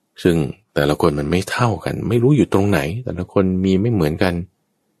ซึ่งแต่ละคนมันไม่เท่ากันไม่รู้อยู่ตรงไหนแต่ละคนมีไม่เหมือนกัน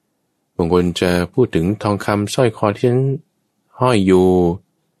บางคนจะพูดถึงทองคำสร้อยคอที่ฉันห้อยอยู่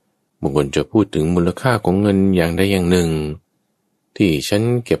บางคนจะพูดถึงมูลค่าของเงินอย่างใดอย่างหนึ่งที่ฉัน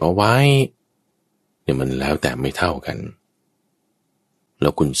เก็บเอาไว้เนี่ยมันแล้วแต่ไม่เท่ากันแล้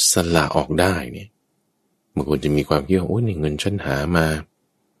วคุณสละออกได้เนี่ยบางคนจะมีความคิดว่าโอ้ยนี่เงินฉันหามา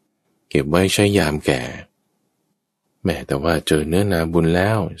เก็บไว้ใช้ยามแก่แม้แต่ว่าเจอเนื้อนาบุญแล้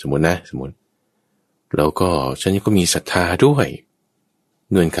วสมมติแล้วก็ฉันก็มีศรัทธาด้วย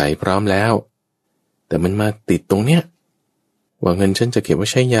เงื่อนไขพร้อมแล้วแต่มันมาติดตรงเนี้ยว่าเงินฉันจะเก็บไว้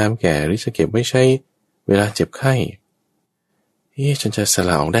ใช้ยามแก่หรือจะเก็บไว้ใช้เวลาเจ็บไข้ฉันจะสล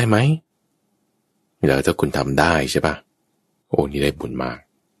ะออกได้ไหมแล้วถ้าคุณทำได้ใช่ปะโอ้นี่ได้บุญมาก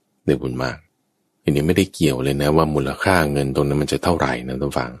อันนี้ไม่ได้เกี่ยวเลยนะว่ามูลค่าเงินตรงนั้นมันจะเท่าไหร่นะท่า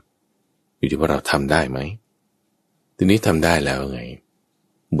นฟังอยู่ที่ว่าเราทำได้ไหมทีนี้ทำได้แล้วไง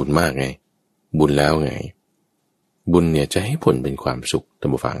บุญมากไงบุญแล้วไงบุญเนี่ยจะให้ผลเป็นความสุขท่า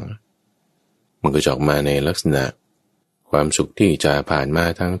นผู้ฟังมันก็จะออกมาในลักษณะความสุขที่จะผ่านมา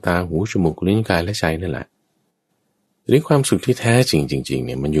ทางตาหูจมูกลิ้นกายและใจนั่นแหละทีนี้ความสุขที่แท้จริงเ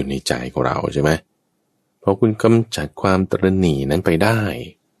นี่ยมันอยู่ในใจของเราใช่ไหมพอคุณกำจัดความตระหนี่นั้นไปได้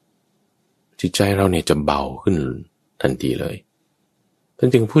จิตใจเราเนี่ยจะเบาขึ้นทันทีเลยท่าน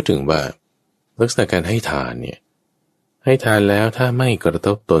จึงพูดถึงว่าลักษณะการให้ทานเนี่ยให้ทานแล้วถ้าไม่กระท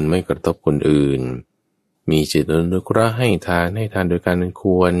บตนไม่กระทบคนอื่นมีจิตอนุเคราะห์ให้ทานโดยการค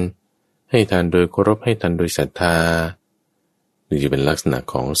วรให้ทานโดยเคารพให้ทานโดยศรัทธานี่จะเป็นลักษณะ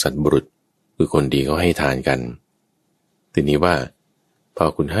ของสัตบุรุษคือคนดีเขาให้ทานกันทีนี้ว่าพอ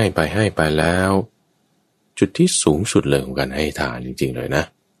คุณให้ไปแล้วจุดที่สูงสุดเลยของการให้ทานจริงๆเลยนะ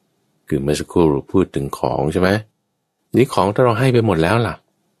คือเมื่อสักครู่พูดถึงของใช่ไหมนี่ของถ้าเราให้ไปหมดแล้วล่ะ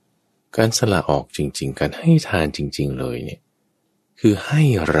การสละออกจริงๆการให้ทานจริงๆเลยเนี่ยคือให้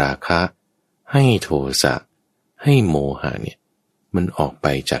ราคะให้โทสะให้โมหะเนี่ยมันออกไป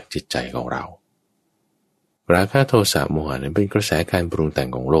จากจิตใจของเราราคะโทสะโมหะเนี่ยเป็นกระแสการปรุงแต่ง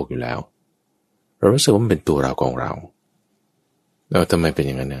ของโลกอยู่แล้วเรารู้สึกว่ามันเป็นตัวเราของเราแล้วทำไมเป็นอ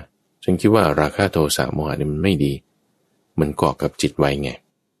ย่างนั้นนะฉันคิดว่าราคะโทสะโมหะเนี่ยมันไม่ดีมันเกาะกับจิตไว้ไง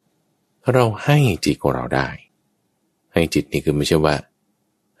ถ้าเราให้จิตของเราได้ให้จิตนี่คือไม่ใช่ว่า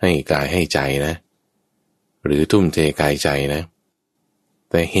ให้กายให้ใจนะหรือทุ่มเทกายใจนะ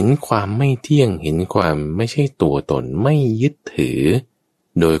แต่เห็นความไม่เที่ยงเห็นความไม่ใช่ตัวตนไม่ยึดถือ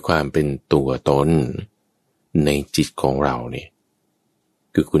โดยความเป็นตัวตนในจิตของเราเนี่ย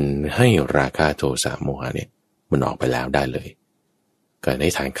คือคุณให้ราคะโทสะโมหะเนี่ยมันออกไปแล้วได้เลยการให้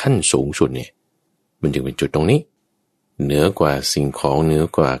ทานขั้นสูงสุดเนี่ยมันจึงเป็นจุดตรงนี้เหนือกว่าสิ่งของเหนือ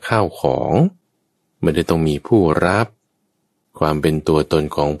กว่าข้าวของไม่ได้ต้องมีผู้รับความเป็นตัวตน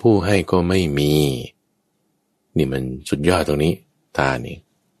ของผู้ให้ก็ไม่มีนี่มันสุดยอดตรงนี้ทานนี่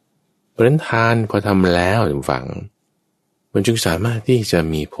เพราะฉะนั้นทานพอทำแล้วถึงฝั่งมันจึงสามารถที่จะ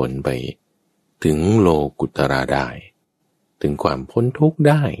มีผลไปถึงโลกุตระได้ถึงความพ้นทุกข์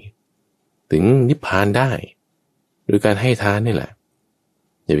ได้ถึงนิพพานได้โดยการให้ทานนี่แหละ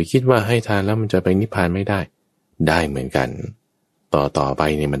อย่าไปคิดว่าให้ทานแล้วมันจะไปนิพพานไม่ได้ได้เหมือนกันต่อไป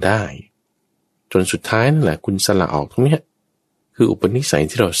เนี่ยมันได้จนสุดท้ายนั่นแหละคุณสละออกตรงเนี้ยคืออุปนิสัย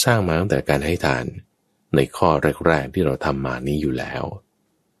ที่เราสร้างมาตั้งแต่การให้ทานในข้อแรกๆที่เราทำมานี้อยู่แล้ว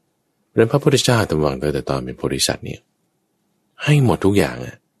เพราะฉะนั้นพระพุทธเจ้าตำวังตั้งแต่ตอนเป็นโพธิสัตว์เนี่ยให้หมดทุกอย่าง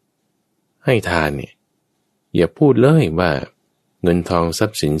อ่ะให้ทานเนี่ยอย่าพูดเลยว่าเงินทองทรั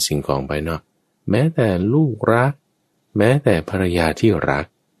พย์สินสิ่งของภายนอกแม้แต่ลูกรักแม้แต่ภรรยาที่รัก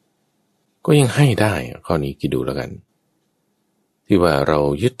ก็ยังให้ได้ข้อนี้คิดดูแล้วกันที่ว่าเรา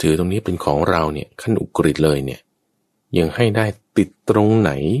ยึดถือตรงนี้เป็นของเราเนี่ยขั้นอุกฤษเลยเนี่ยยังให้ได้ติดตรงไห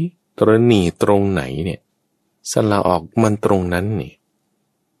นตรณีตรงไหนเนี่ยสละออกมันตรงนั้นนี่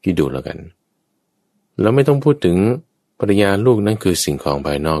คิดดูแล้วกันแล้วไม่ต้องพูดถึงภรรยาลูกนั่นคือสิ่งของภ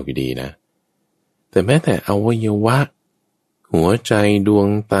ายนอกอยู่ดีนะแต่แม้แต่อวัยวะหัวใจดวง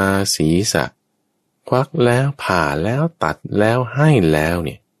ตาศีรษะควักแล้วผ่าแล้วตัดแล้วให้แล้วเ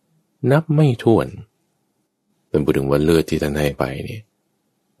นี่ยนับไม่ถ้วนเป็นพูดถึงว่าเลือดที่ท่านให้ไปเนี่ย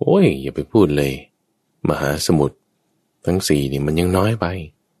โอ้ยอย่าไปพูดเลยมหาสมุทรทั้งสี่นี่มันยังน้อยไป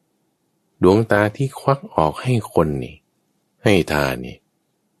ดวงตาที่ควักออกให้คนนี่ให้ทานนี่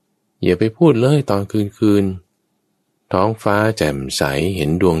อย่าไปพูดเลยตอนคืนท้องฟ้าแจ่มใสเห็น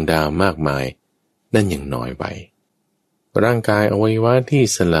ดวงดาวมากมายนั่นยังน้อยไปร่างกายอวัยวะที่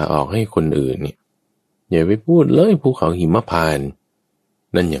สละออกให้คนอื่นเนี่ยอย่าไปพูดเลยภูเขาหิมพานต์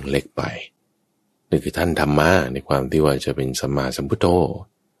นั่นยังเล็กไปนี่คือท่านธรรมะในความที่ว่าจะเป็นสัมมาสัมพุทโธ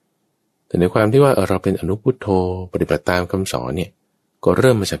แต่ในความที่ว่าเราเป็นอนุพุทโธปฏิบัติตามคำสอนเนี่ยก็เ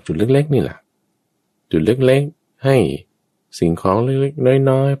ริ่มมาจากจุดเล็กๆนี่แหละจุดเล็กๆให้สิ่งของเล็กๆ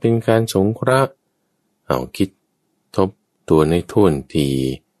น้อยๆเป็นการสงเคราะห์เอาคิดทบทวนในท่วนที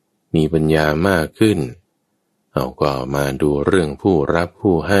มีปัญญามากขึ้นเอาก็มาดูเรื่องผู้รับ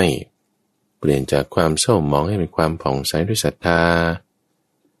ผู้ให้เปลี่ยนจากความเศร้าหมองให้เป็นความผ่องใสด้วยศรัทธา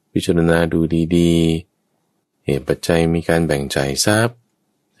พิจารณาดูดีๆเหตุปัจจัยมีการแบ่งจ่ายทรัพย์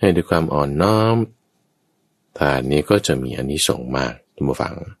ให้ด้วยความอ่อนน้อมทานนี้ก็จะมีอานิสงส์มากท่านผู้ฟั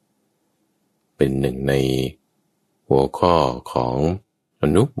งเป็นหนึ่งในหัวข้อของอ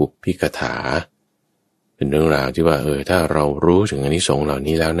นุบุพพิกถาเป็นเรื่องราวที่ว่าถ้าเรารู้ถึงอานิสงส์เหล่า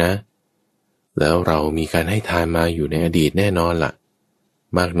นี้แล้วนะแล้วเรามีการให้ทานมาอยู่ในอดีตแน่นอนล่ะ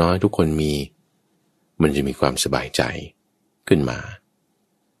มากน้อยทุกคนมีมันจะมีความสบายใจขึ้นมา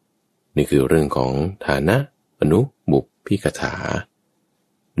นี่คือเรื่องของฐานะอนุบุพพิกถา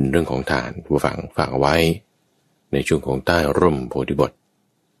เป็นเรื่องของทานผู้ฟังฝากไว้ในช่วงของใต้ร่มโพธิบท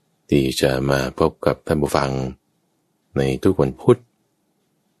ที่จะมาพบกับท่านผู้ฟังในทุกวันพุธ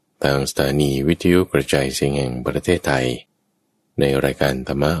ทางสถานีวิทยุกระจายเสียงแห่งประเทศไทยในรายการธ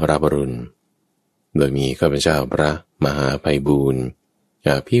รรมรับอรุณโดยมีข้าพเจ้าพระมหาไพบูลย์อ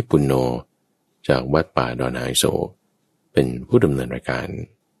าภีปุณโญจากวัดป่าดอนหายโศกเป็นผู้ดำเนินรายการ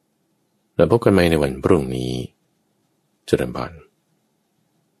แล้วพบกันใหม่ในวันพรุ่งนี้เจริญพร